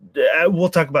 And I'll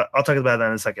talk about that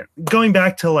in a second. Going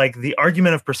back to the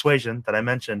argument of persuasion that I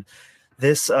mentioned,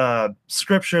 this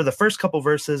scripture, the first couple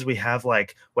verses, we have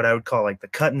like what I would call like the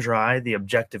cut and dry, the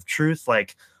objective truth,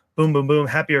 like boom, boom, boom.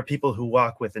 Happy are people who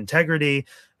walk with integrity,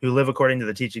 who live according to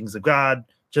the teachings of God,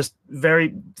 just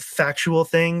very factual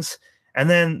things. And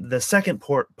then the second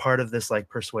part of this like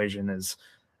persuasion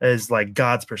is like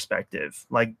God's perspective,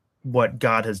 like what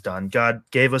God has done. God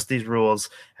gave us these rules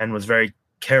and was very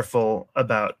careful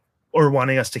about, or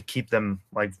wanting us to keep them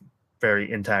like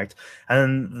very intact.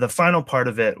 And the final part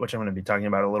of it, which I'm going to be talking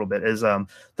about a little bit, is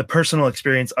the personal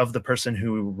experience of the person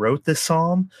who wrote this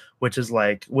psalm, which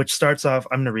starts off,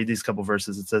 I'm going to read these couple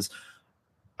verses. It says,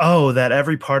 "Oh, that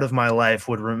every part of my life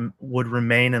would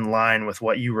remain in line with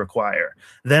what you require.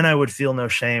 Then I would feel no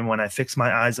shame when I fix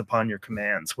my eyes upon your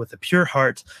commands. With a pure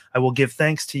heart, I will give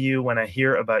thanks to you when I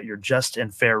hear about your just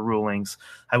and fair rulings.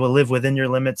 I will live within your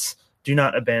limits. Do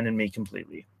not abandon me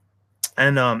completely."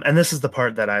 And this is the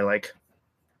part that I like,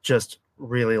 just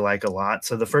really like a lot.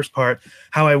 So the first part,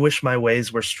 how I wish my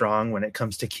ways were strong when it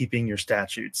comes to keeping your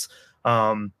statutes.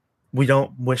 We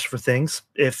don't wish for things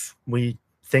if we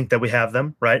think that we have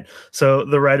them, right? So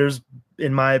the writer's,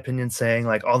 in my opinion, saying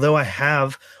like, although I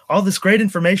have all this great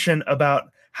information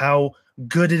about how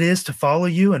good it is to follow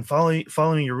you and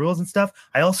following your rules and stuff,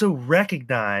 I also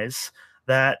recognize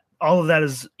that all of that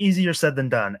is easier said than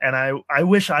done. And I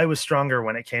wish I was stronger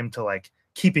when it came to like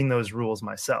keeping those rules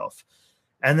myself.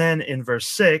 And then in verse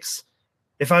 6,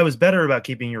 if I was better about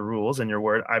keeping your rules and your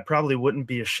word, I probably wouldn't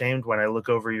be ashamed when I look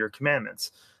over your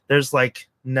commandments. There's like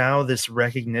now this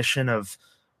recognition of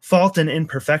fault and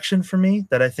imperfection for me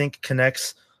that I think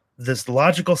connects this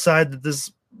logical side that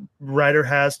this writer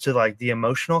has to like the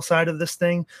emotional side of this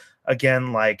thing.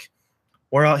 Again, like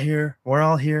we're all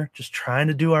here just trying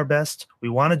to do our best. We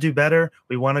want to do better.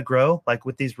 We want to grow, like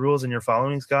with these rules and your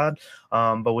followings, God.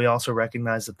 But we also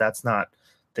recognize that that's not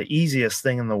the easiest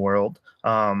thing in the world.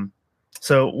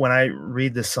 So when I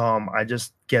read this psalm, I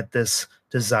just get this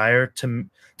desire to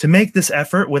make this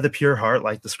effort with a pure heart,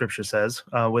 like the scripture says,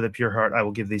 with a pure heart, I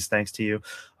will give these thanks to you.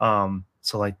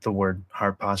 So like the word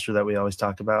heart posture that we always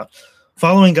talk about,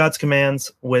 following God's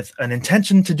commands with an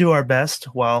intention to do our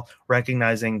best while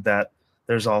recognizing that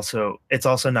it's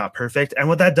also not perfect. And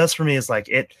what that does for me is like,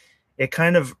 it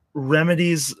kind of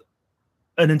remedies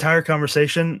an entire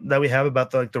conversation that we have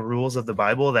about the rules of the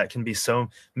Bible that can be so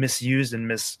misused and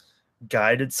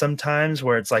misguided sometimes,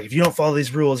 where it's like, if you don't follow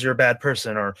these rules, you're a bad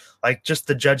person, or like just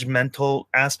the judgmental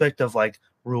aspect of like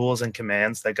rules and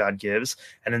commands that God gives.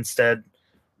 And instead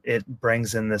it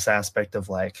brings in this aspect of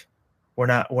like, we're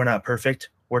not perfect.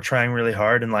 We're trying really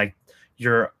hard. And like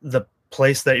the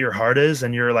place that your heart is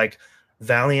and your like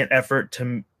valiant effort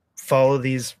to follow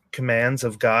these commands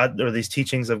of God or these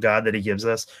teachings of God that he gives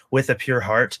us with a pure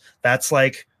heart, that's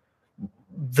like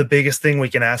the biggest thing we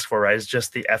can ask for, right? Is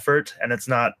just the effort. And it's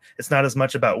not as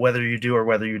much about whether you do or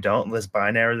whether you don't, this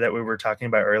binary that we were talking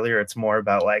about earlier. It's more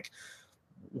about like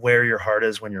where your heart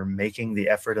is when you're making the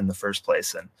effort in the first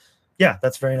place. And yeah,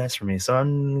 that's very nice for me. So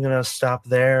I'm going to stop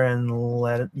there and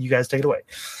let you guys take it away.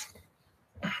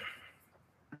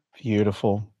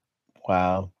 Beautiful.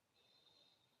 Wow.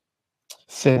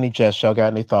 Sydney, Jess, y'all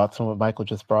got any thoughts on what Michael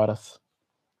just brought us?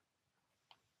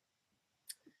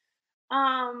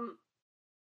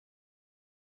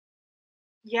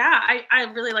 Yeah,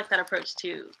 I really like that approach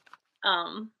to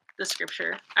the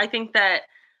scripture. I think that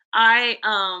I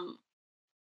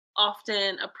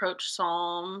often approach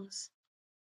Psalms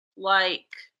like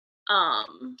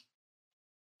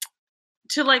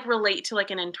to like relate to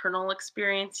like an internal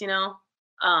experience, you know?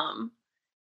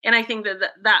 And I think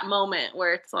that moment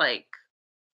where it's like,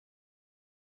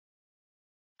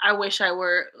 I wish I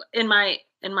were in my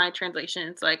translation,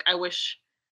 it's like, I wish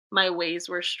my ways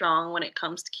were strong when it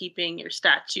comes to keeping your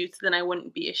statutes, then I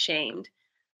wouldn't be ashamed.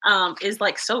 Is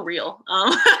like so real.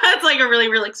 It's like a really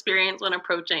real experience when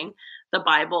approaching the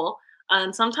Bible.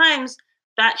 And sometimes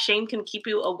that shame can keep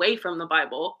you away from the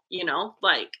Bible, you know,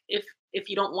 like if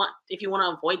you want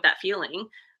to avoid that feeling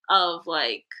of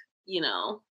like, you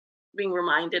know, being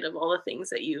reminded of all the things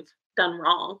that you've done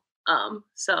wrong.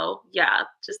 So yeah,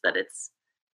 just that it's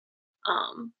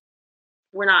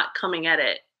we're not coming at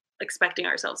it expecting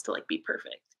ourselves to like be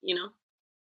perfect, you know?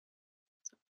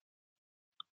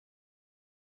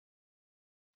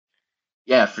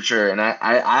 Yeah, for sure. And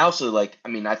I also like, I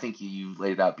mean, I think you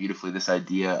laid out beautifully this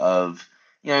idea of,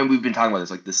 you know, and we've been talking about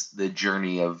this, like the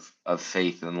journey of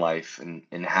faith in life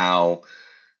and how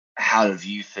to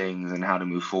view things and how to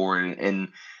move forward. And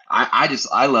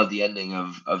I love the ending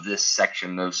of this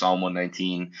section of Psalm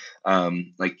 119.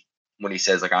 Like when he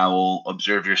says like, I will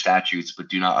observe your statutes, but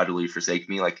do not utterly forsake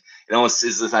me. Like it almost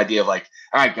is this idea of like,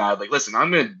 all right, God, like, listen,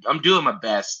 I'm doing my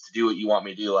best to do what you want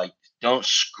me to do. Like, don't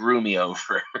screw me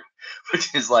over,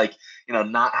 which is like,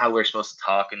 not how we're supposed to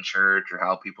talk in church or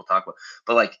how people talk about,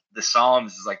 but like the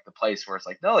Psalms is like the place where it's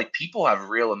like, no, like people have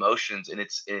real emotions, and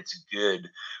it's good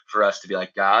for us to be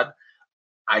like, God,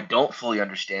 I don't fully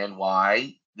understand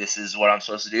why this is what I'm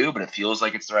supposed to do, but it feels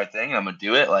like it's the right thing, and I'm gonna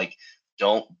do it. Like,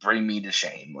 don't bring me to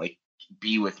shame. Like,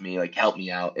 be with me. Like, help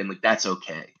me out, and like that's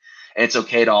okay. And it's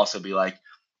okay to also be like,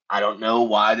 I don't know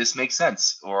why this makes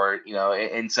sense, or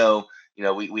and so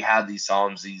we have these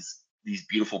psalms, these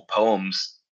beautiful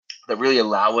poems that really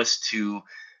allow us to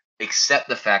accept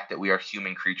the fact that we are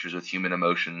human creatures with human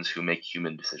emotions who make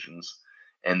human decisions,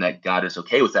 and that God is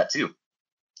okay with that too.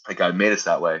 Like God made us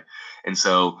that way. And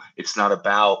so it's not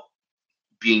about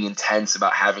being intense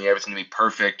about having everything to be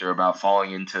perfect or about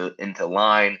falling into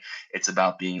line. It's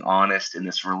about being honest in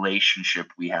this relationship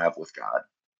we have with God.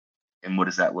 And what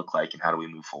does that look like, and how do we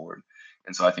move forward?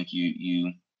 And so I think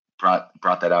you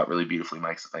brought that out really beautifully,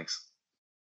 Mike. So thanks.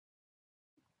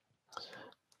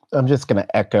 I'm just going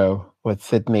to echo what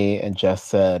Sydney and Jess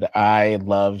said. I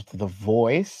loved the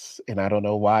voice, and I don't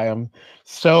know why I'm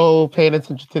so paying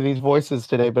attention to these voices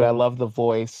today, but I love the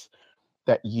voice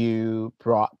that you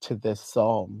brought to this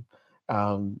psalm.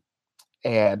 And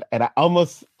I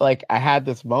almost like I had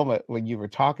this moment when you were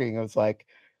talking. I was like,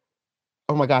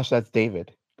 oh my gosh, that's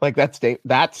David. Like that's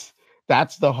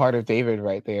that's the heart of David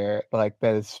right there. Like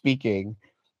that is speaking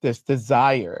this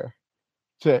desire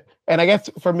to, and I guess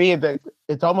for me,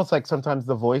 it's almost like sometimes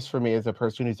the voice for me is a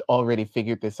person who's already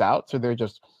figured this out. So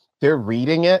they're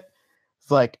reading it.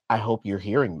 It's like, I hope you're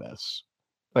hearing this.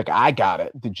 Like, I got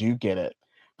it. Did you get it?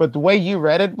 But the way you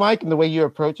read it, Mike, and the way you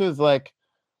approach it is like,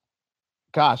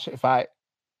 gosh, if I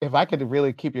could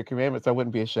really keep your commandments, I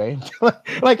wouldn't be ashamed.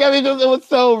 Like, I mean, it was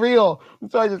so real.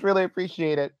 So I just really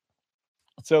appreciate it.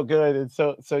 So good and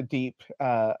so deep.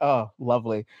 Oh,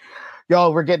 lovely.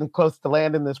 Y'all, we're getting close to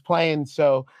landing this plane.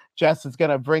 So Jess is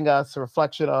going to bring us a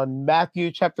reflection on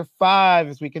Matthew chapter 5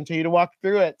 as we continue to walk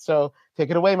through it. So take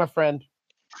it away, my friend.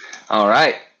 All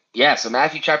right. Yeah. So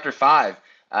Matthew chapter 5.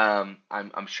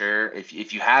 I'm sure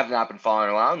if you have not been following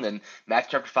along, then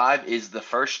Matthew chapter 5 is the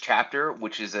first chapter,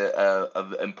 which is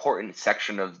a important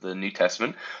section of the New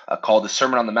Testament called the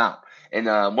Sermon on the Mount. And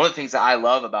one of the things that I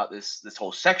love about this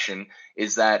whole section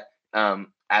is that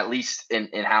at least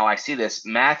in how I see this,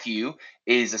 Matthew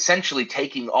is essentially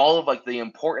taking all of like the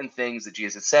important things that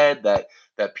Jesus said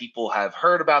that people have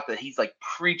heard about, that he's like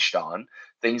preached on,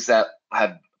 things that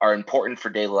are important for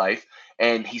daily life,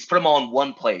 and he's put them all in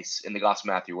one place in the Gospel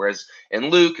of Matthew. Whereas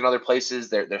in Luke and other places,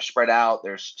 they're spread out.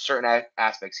 There's certain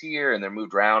aspects here, and they're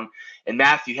moved around. And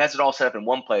Matthew has it all set up in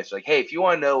one place. Like, hey, if you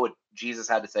want to know what Jesus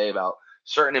had to say about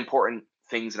certain important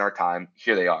things in our time,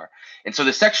 here they are. And so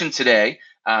the section today,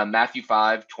 Matthew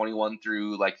 5:21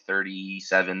 through like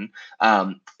 37,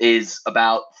 is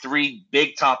about three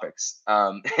big topics.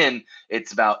 And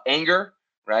it's about anger,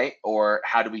 right? Or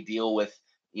how do we deal with,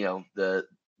 the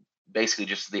basically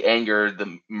just the anger,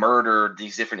 the murder,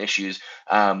 these different issues,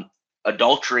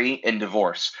 adultery and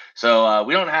divorce. So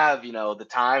we don't have, the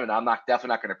time, and I'm definitely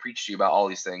not going to preach to you about all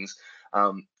these things.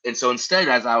 And so instead,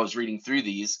 as I was reading through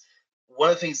these, one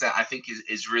of the things that I think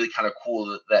is really kind of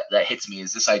cool that hits me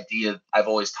is this idea I've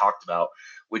always talked about,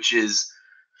 which is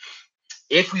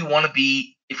if we want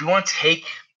to take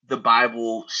the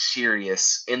Bible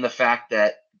serious in the fact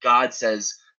that God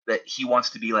says that he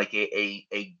wants to be like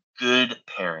a good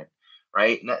parent,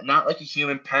 right? Not like a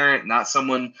human parent, not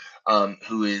someone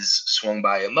who is swung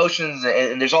by emotions.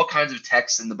 And there's all kinds of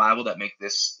texts in the Bible that make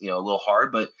this, a little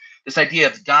hard, but this idea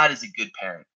of God is a good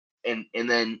parent. And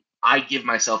then I give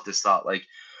myself this thought, like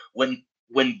when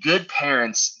good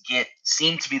parents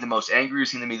seem to be the most angry, or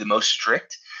seem to be the most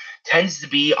strict, tends to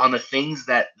be on the things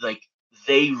that like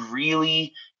they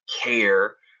really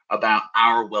care about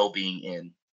our well-being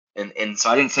in. And so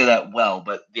I didn't say that well,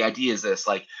 but the idea is this,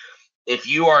 like, if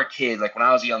you are a kid, like when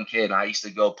I was a young kid, I used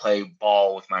to go play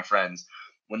ball with my friends.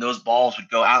 When those balls would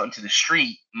go out into the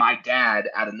street, my dad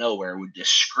out of nowhere would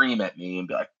just scream at me and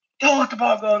be like, "Don't let the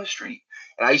ball go in the street."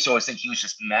 And I used to always think he was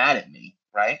just mad at me,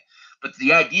 right? But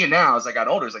the idea now, as I got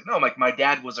older, is like, no, like my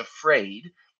dad was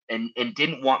afraid and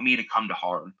didn't want me to come to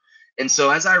harm. And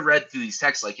so as I read through these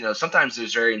texts, like, sometimes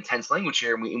there's very intense language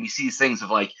here, and we see these things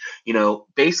of like,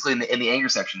 basically in the anger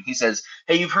section, he says,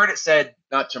 "Hey, you've heard it said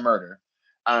not to murder.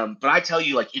 But I tell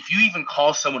you, like, if you even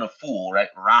call someone a fool, right,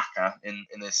 raka in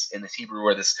this Hebrew,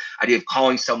 or this idea of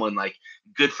calling someone like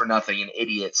good for nothing, an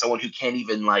idiot, someone who can't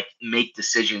even like make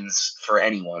decisions for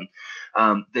anyone,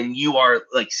 then you are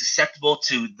like susceptible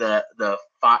to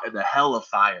the hell of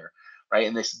fire, right,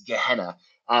 in this Gehenna."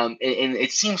 And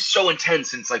it seems so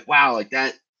intense, and it's like, wow, like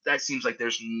that that seems like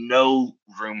there's no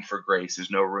room for grace.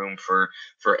 There's no room for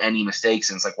any mistakes.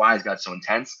 And it's like, why is God so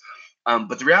intense?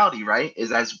 But the reality, right,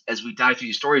 is as we dive through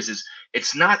these stories, is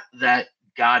it's not that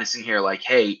God is in here like,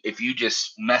 hey, if you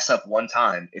just mess up one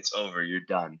time, it's over, you're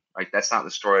done. Right? That's not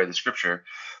the story of the scripture.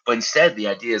 But instead, the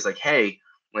idea is like, hey,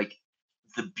 like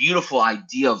the beautiful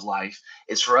idea of life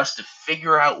is for us to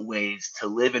figure out ways to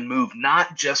live and move,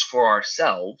 not just for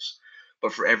ourselves,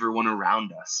 but for everyone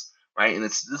around us. Right. And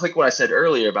it's like what I said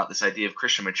earlier about this idea of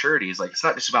Christian maturity is like, it's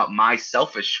not just about my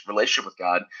selfish relationship with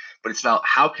God, but it's about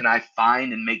how can I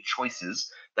find and make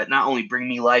choices that not only bring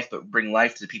me life, but bring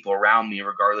life to the people around me,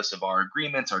 regardless of our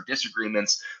agreements, our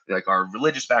disagreements, like our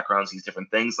religious backgrounds, these different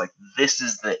things. Like this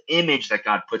is the image that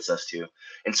God puts us to.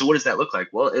 And so what does that look like?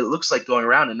 Well, it looks like going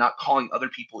around and not calling other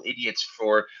people idiots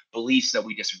for beliefs that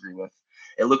we disagree with.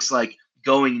 It looks like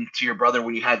going to your brother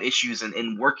when you have issues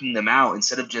and working them out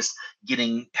instead of just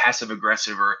getting passive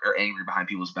aggressive or angry behind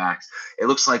people's backs. It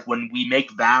looks like when we make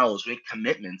vows, we make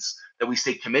commitments, that we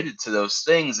stay committed to those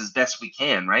things as best we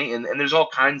can, right? And there's all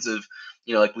kinds of,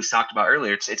 like we talked about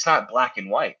earlier, it's not black and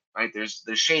white, right? There's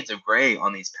shades of gray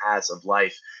on these paths of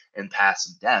life and paths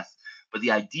of death. But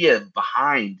the idea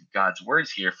behind God's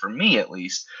words here, for me at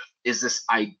least, is this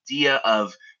idea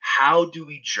of how do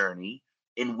we journey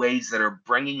in ways that are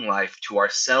bringing life to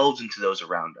ourselves and to those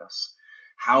around us?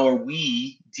 How are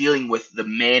we dealing with the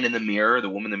man in the mirror, the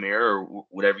woman in the mirror, or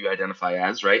whatever you identify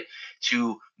as, right?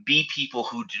 To be people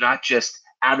who do not just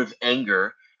out of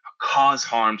anger cause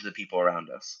harm to the people around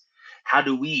us. How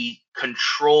do we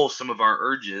control some of our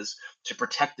urges to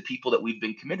protect the people that we've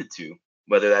been committed to,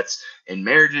 whether that's in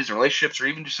marriages and relationships or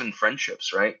even just in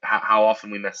friendships, right? How often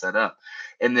we mess that up.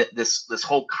 And this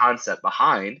whole concept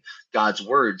behind God's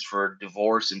words for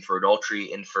divorce and for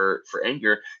adultery and for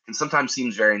anger can sometimes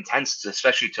seem very intense,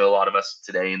 especially to a lot of us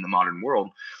today in the modern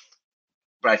world.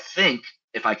 But I think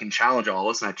if I can challenge all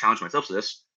of us, and I challenge myself to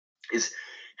this, is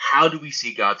how do we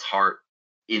see God's heart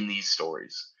in these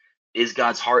stories? Is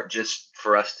God's heart just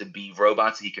for us to be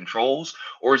robots that he controls?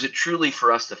 Or is it truly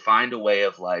for us to find a way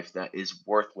of life that is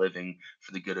worth living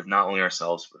for the good of not only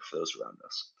ourselves, but for those around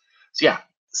us? So yeah,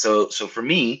 so for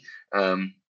me,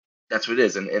 that's what it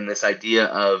is. And this idea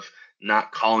of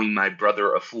not calling my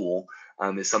brother a fool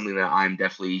is something that I'm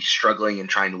definitely struggling and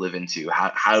trying to live into.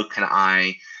 How can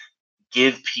I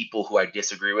give people who I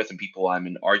disagree with and people I'm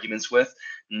in arguments with,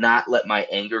 not let my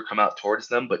anger come out towards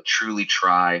them, but truly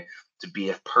try to be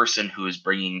a person who is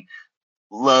bringing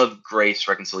love, grace,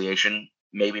 reconciliation,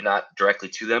 maybe not directly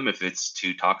to them if it's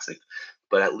too toxic,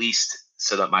 but at least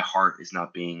so that my heart is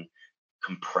not being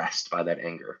compressed by that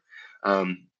anger.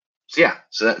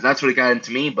 So that's what it got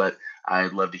into me, but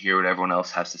I'd love to hear what everyone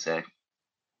else has to say.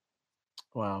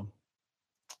 Wow.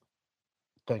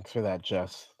 Thanks for that,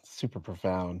 Jess. Super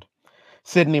profound.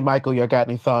 Sydney, Michael, you got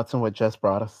any thoughts on what Jess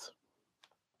brought us?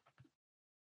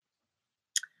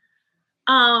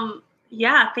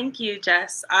 Yeah, thank you,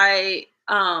 Jess. I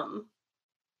love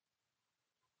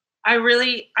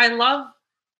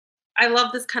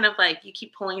this kind of like, you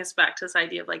keep pulling us back to this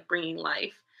idea of like bringing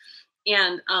life.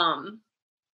 And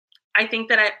I think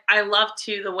that I love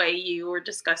too the way you were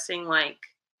discussing like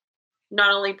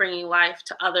not only bringing life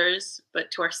to others,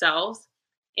 but to ourselves.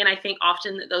 And I think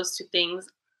often that those two things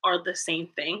are the same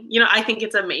thing. I think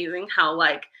it's amazing how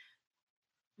like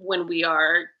when we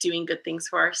are doing good things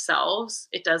for ourselves,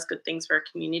 it does good things for our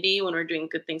community. When we're doing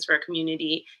good things for our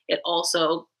community, it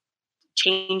also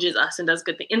changes us and does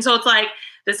good things. And so it's like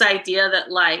this idea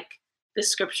that like the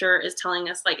scripture is telling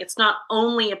us like it's not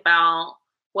only about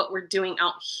what we're doing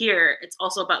out here, it's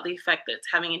also about the effect that it's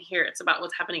having in here. It's about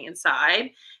what's happening inside,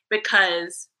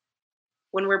 because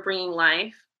when we're bringing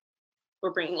life,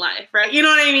 right? You know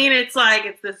what I mean? It's like,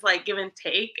 it's this like give and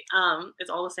take. It's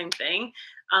all the same thing.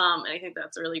 And I think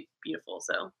that's really beautiful.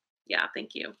 So yeah,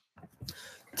 thank you.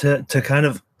 To kind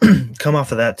of come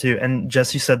off of that too, and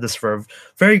Jess, you said this for a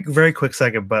very, very quick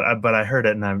second, but I heard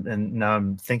it, and now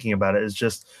I'm thinking about it. Is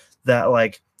just that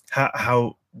like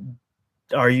how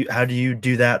do you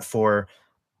do that for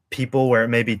people where it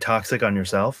may be toxic on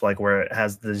yourself, like where it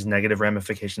has these negative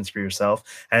ramifications for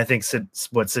yourself? And I think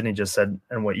what Sydney just said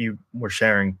and what you were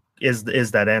sharing is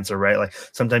that answer, right? Like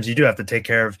sometimes you do have to take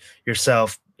care of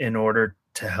yourself in order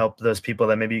to help those people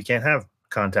that maybe you can't have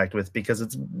contact with because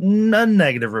it's a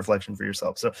negative reflection for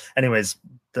yourself. So anyways,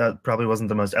 that probably wasn't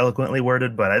the most eloquently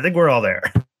worded, but I think we're all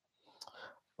there.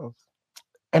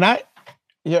 And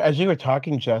as you were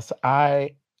talking, Jess,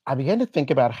 I began to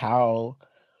think about how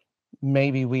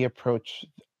maybe we approach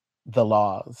the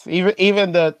laws,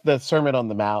 even the Sermon on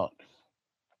the Mount.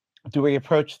 Do we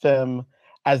approach them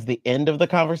as the end of the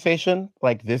conversation?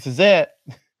 Like, this is it?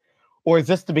 or is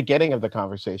this the beginning of the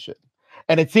conversation?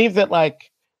 And it seems that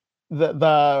like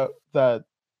the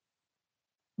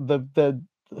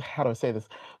how do I say this?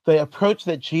 The approach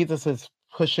that Jesus is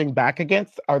pushing back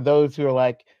against are those who are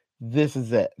like, this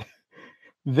is it.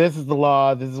 This is the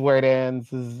law. This is where it ends.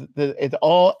 It's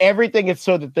all, everything is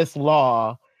so that this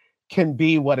law can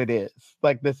be what it is.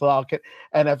 Like this law can,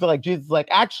 and I feel like Jesus is like,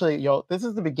 actually, this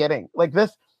is the beginning. Like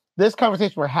this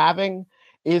conversation we're having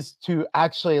is to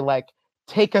actually like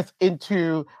take us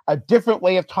into a different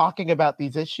way of talking about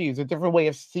these issues, a different way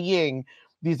of seeing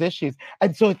these issues.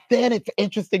 And so then it's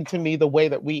interesting to me the way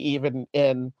that we even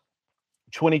in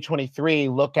 2023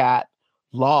 look at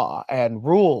law and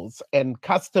rules and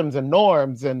customs and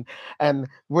norms and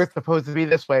we're supposed to be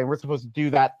this way and we're supposed to do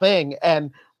that thing.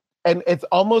 And it's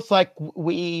almost like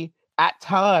we at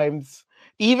times,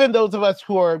 even those of us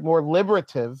who are more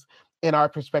liberative in our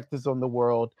perspectives on the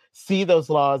world, see those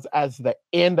laws as the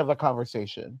end of a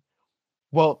conversation.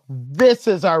 Well, this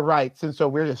is our rights, and so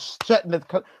we're just shutting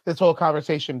this whole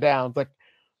conversation down. It's like,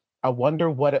 I wonder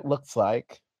what it looks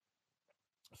like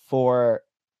for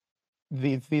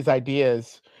these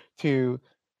ideas to,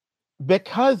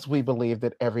 because we believe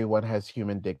that everyone has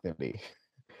human dignity,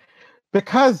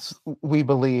 because we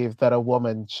believe that a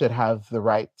woman should have the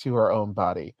right to her own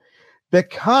body,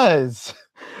 because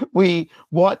we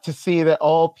want to see that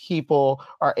all people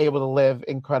are able to live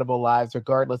incredible lives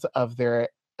regardless of their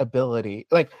ability.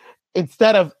 Like,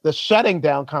 instead of the shutting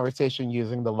down conversation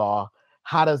using the law,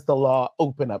 how does the law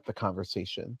open up the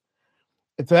conversation?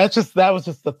 And so that was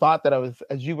just the thought that I was,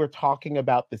 as you were talking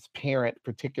about this parent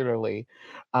particularly,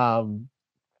 and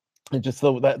just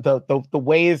the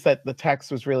ways that the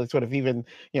text was really sort of even,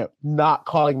 not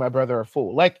calling my brother a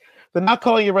fool. Like, the not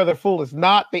calling your brother a fool is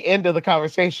not the end of the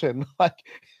conversation. Like,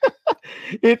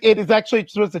 it is actually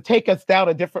supposed to take us down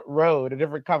a different road, a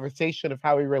different conversation of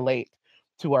how we relate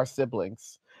to our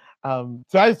siblings. So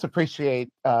I just appreciate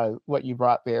what you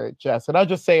brought there, Jess. And I'll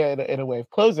just say in a way of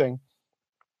closing,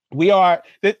 we are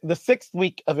the sixth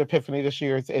week of Epiphany this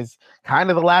year is kind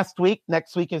of the last week.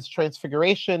 Next week is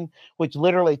Transfiguration, which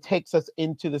literally takes us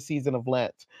into the season of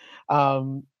Lent.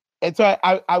 And so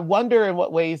I wonder in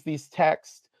what ways these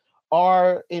texts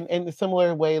are, in a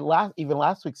similar way, even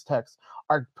last week's texts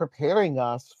are preparing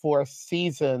us for a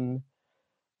season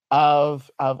of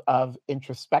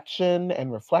introspection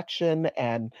and reflection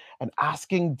and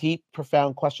asking deep,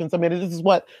 profound questions. I mean, this is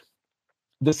what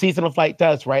the season of light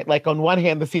does, right? Like, on one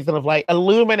hand, the season of light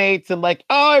illuminates and like,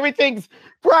 oh, everything's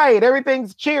bright,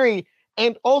 everything's cheery.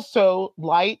 And also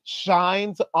light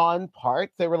shines on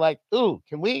parts that were like, ooh,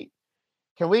 can we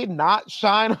not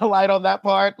shine a light on that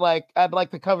part? Like, I'd like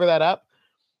to cover that up.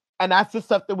 And that's the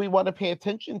stuff that we want to pay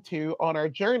attention to on our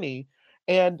journey.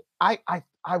 And I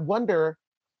wonder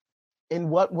in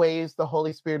what ways the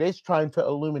Holy Spirit is trying to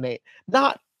illuminate,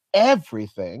 not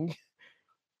everything,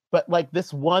 but like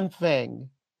this one thing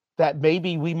that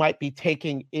maybe we might be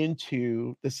taking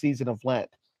into the season of Lent.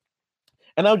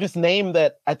 And I'll just name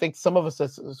that I think some of us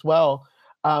as well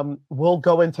will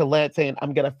go into Lent saying,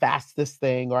 I'm going to fast this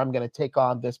thing, or I'm going to take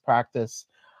on this practice.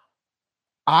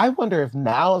 I wonder if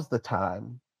now is the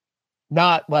time,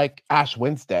 not like Ash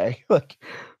Wednesday, like,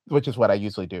 which is what I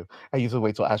usually do. I usually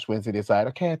wait till Ash Wednesday to decide,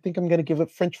 okay, I think I'm going to give up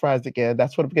French fries again.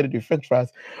 That's what I'm going to do, French fries.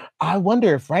 I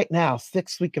wonder if right now,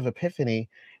 sixth week of Epiphany,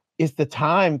 is the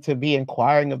time to be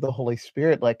inquiring of the Holy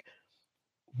Spirit. Like,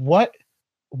 what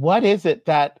is it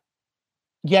that,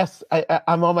 yes,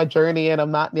 I'm on my journey and I'm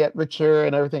not yet mature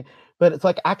and everything, but it's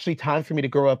like actually time for me to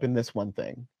grow up in this one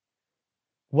thing.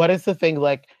 What is the thing?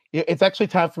 Like, it's actually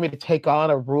time for me to take on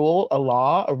a rule, a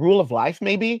law, a rule of life,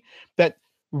 maybe, that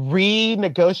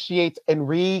renegotiates and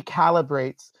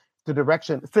recalibrates the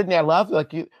direction. Sydney, I love,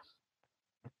 like, you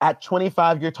at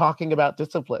 25, you're talking about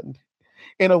discipline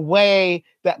in a way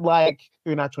that, like,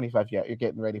 you're not 25 yet, you're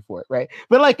getting ready for it, right?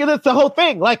 But like, it's the whole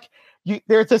thing. Like,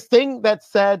 there's this thing that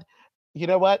said, you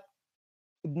know what?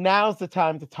 Now's the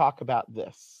time to talk about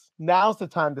this. Now's the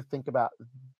time to think about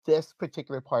this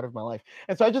particular part of my life.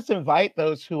 And so I just invite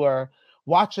those who are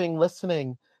watching,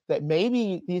 listening, that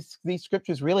maybe these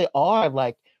scriptures really are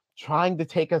like trying to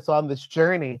take us on this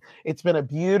journey. It's been a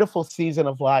beautiful season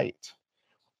of light.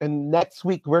 And next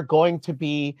week, we're going to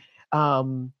be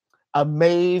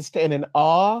amazed and in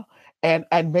awe, and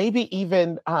maybe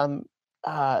even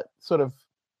sort of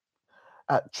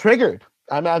triggered.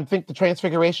 I think the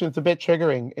Transfiguration is a bit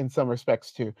triggering in some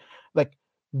respects too. Like,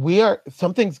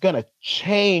 something's going to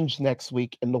change next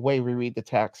week in the way we read the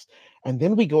text. And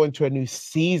then we go into a new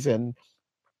season,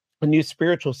 a new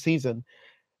spiritual season.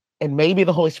 And maybe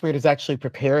the Holy Spirit is actually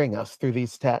preparing us through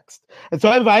these texts. And so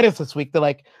I invite us this week to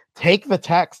like take the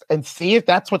text and see if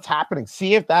that's what's happening.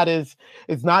 See if that is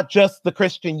not just the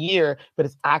Christian year, but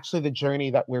it's actually the journey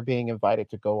that we're being invited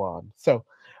to go on. So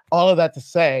all of that to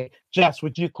say, Jess,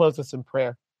 would you close us in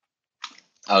prayer?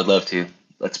 I would love to.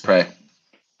 Let's pray.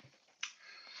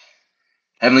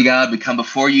 Heavenly God, we come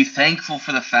before you thankful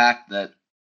for the fact that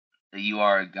you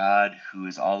are a God who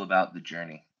is all about the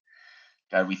journey.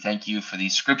 God, we thank you for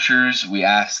these scriptures. We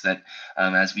ask that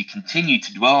as we continue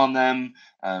to dwell on them,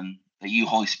 that you,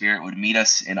 Holy Spirit, would meet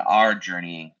us in our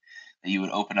journeying, that you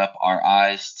would open up our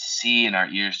eyes to see and our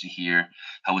ears to hear,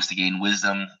 help us to gain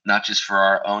wisdom, not just for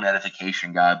our own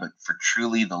edification, God, but for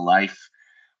truly the life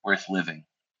worth living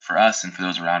for us and for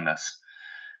those around us.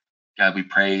 God, we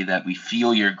pray that we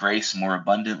feel your grace more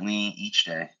abundantly each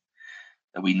day,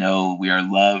 that we know we are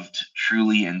loved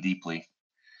truly and deeply,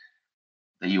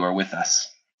 that you are with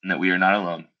us and that we are not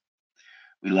alone.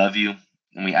 We love you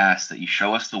and we ask that you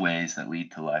show us the ways that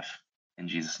lead to life. In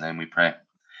Jesus' name we pray.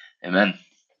 Amen.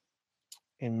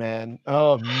 Amen.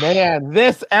 Oh man,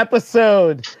 this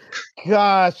episode,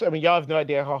 gosh, I mean, y'all have no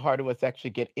idea how hard it was to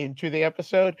actually get into the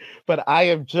episode, but I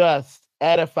am just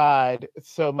edified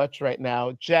so much right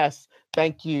now. Jess,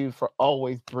 thank you for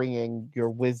always bringing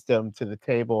your wisdom to the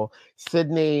table.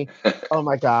 Sydney, oh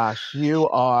my gosh, you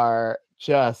are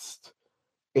just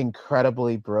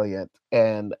incredibly brilliant,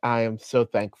 and I am so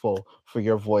thankful for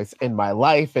your voice in my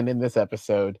life and in this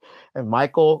episode. And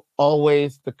Michael,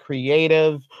 always the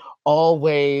creative,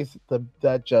 always the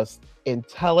just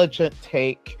intelligent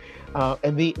take,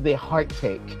 and the heart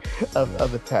take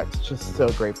of the text. Just so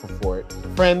grateful for it.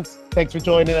 Friends, thanks for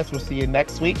joining us. We'll see you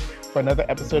next week for another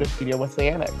episode of Studio Wesley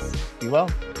Annex. Be well.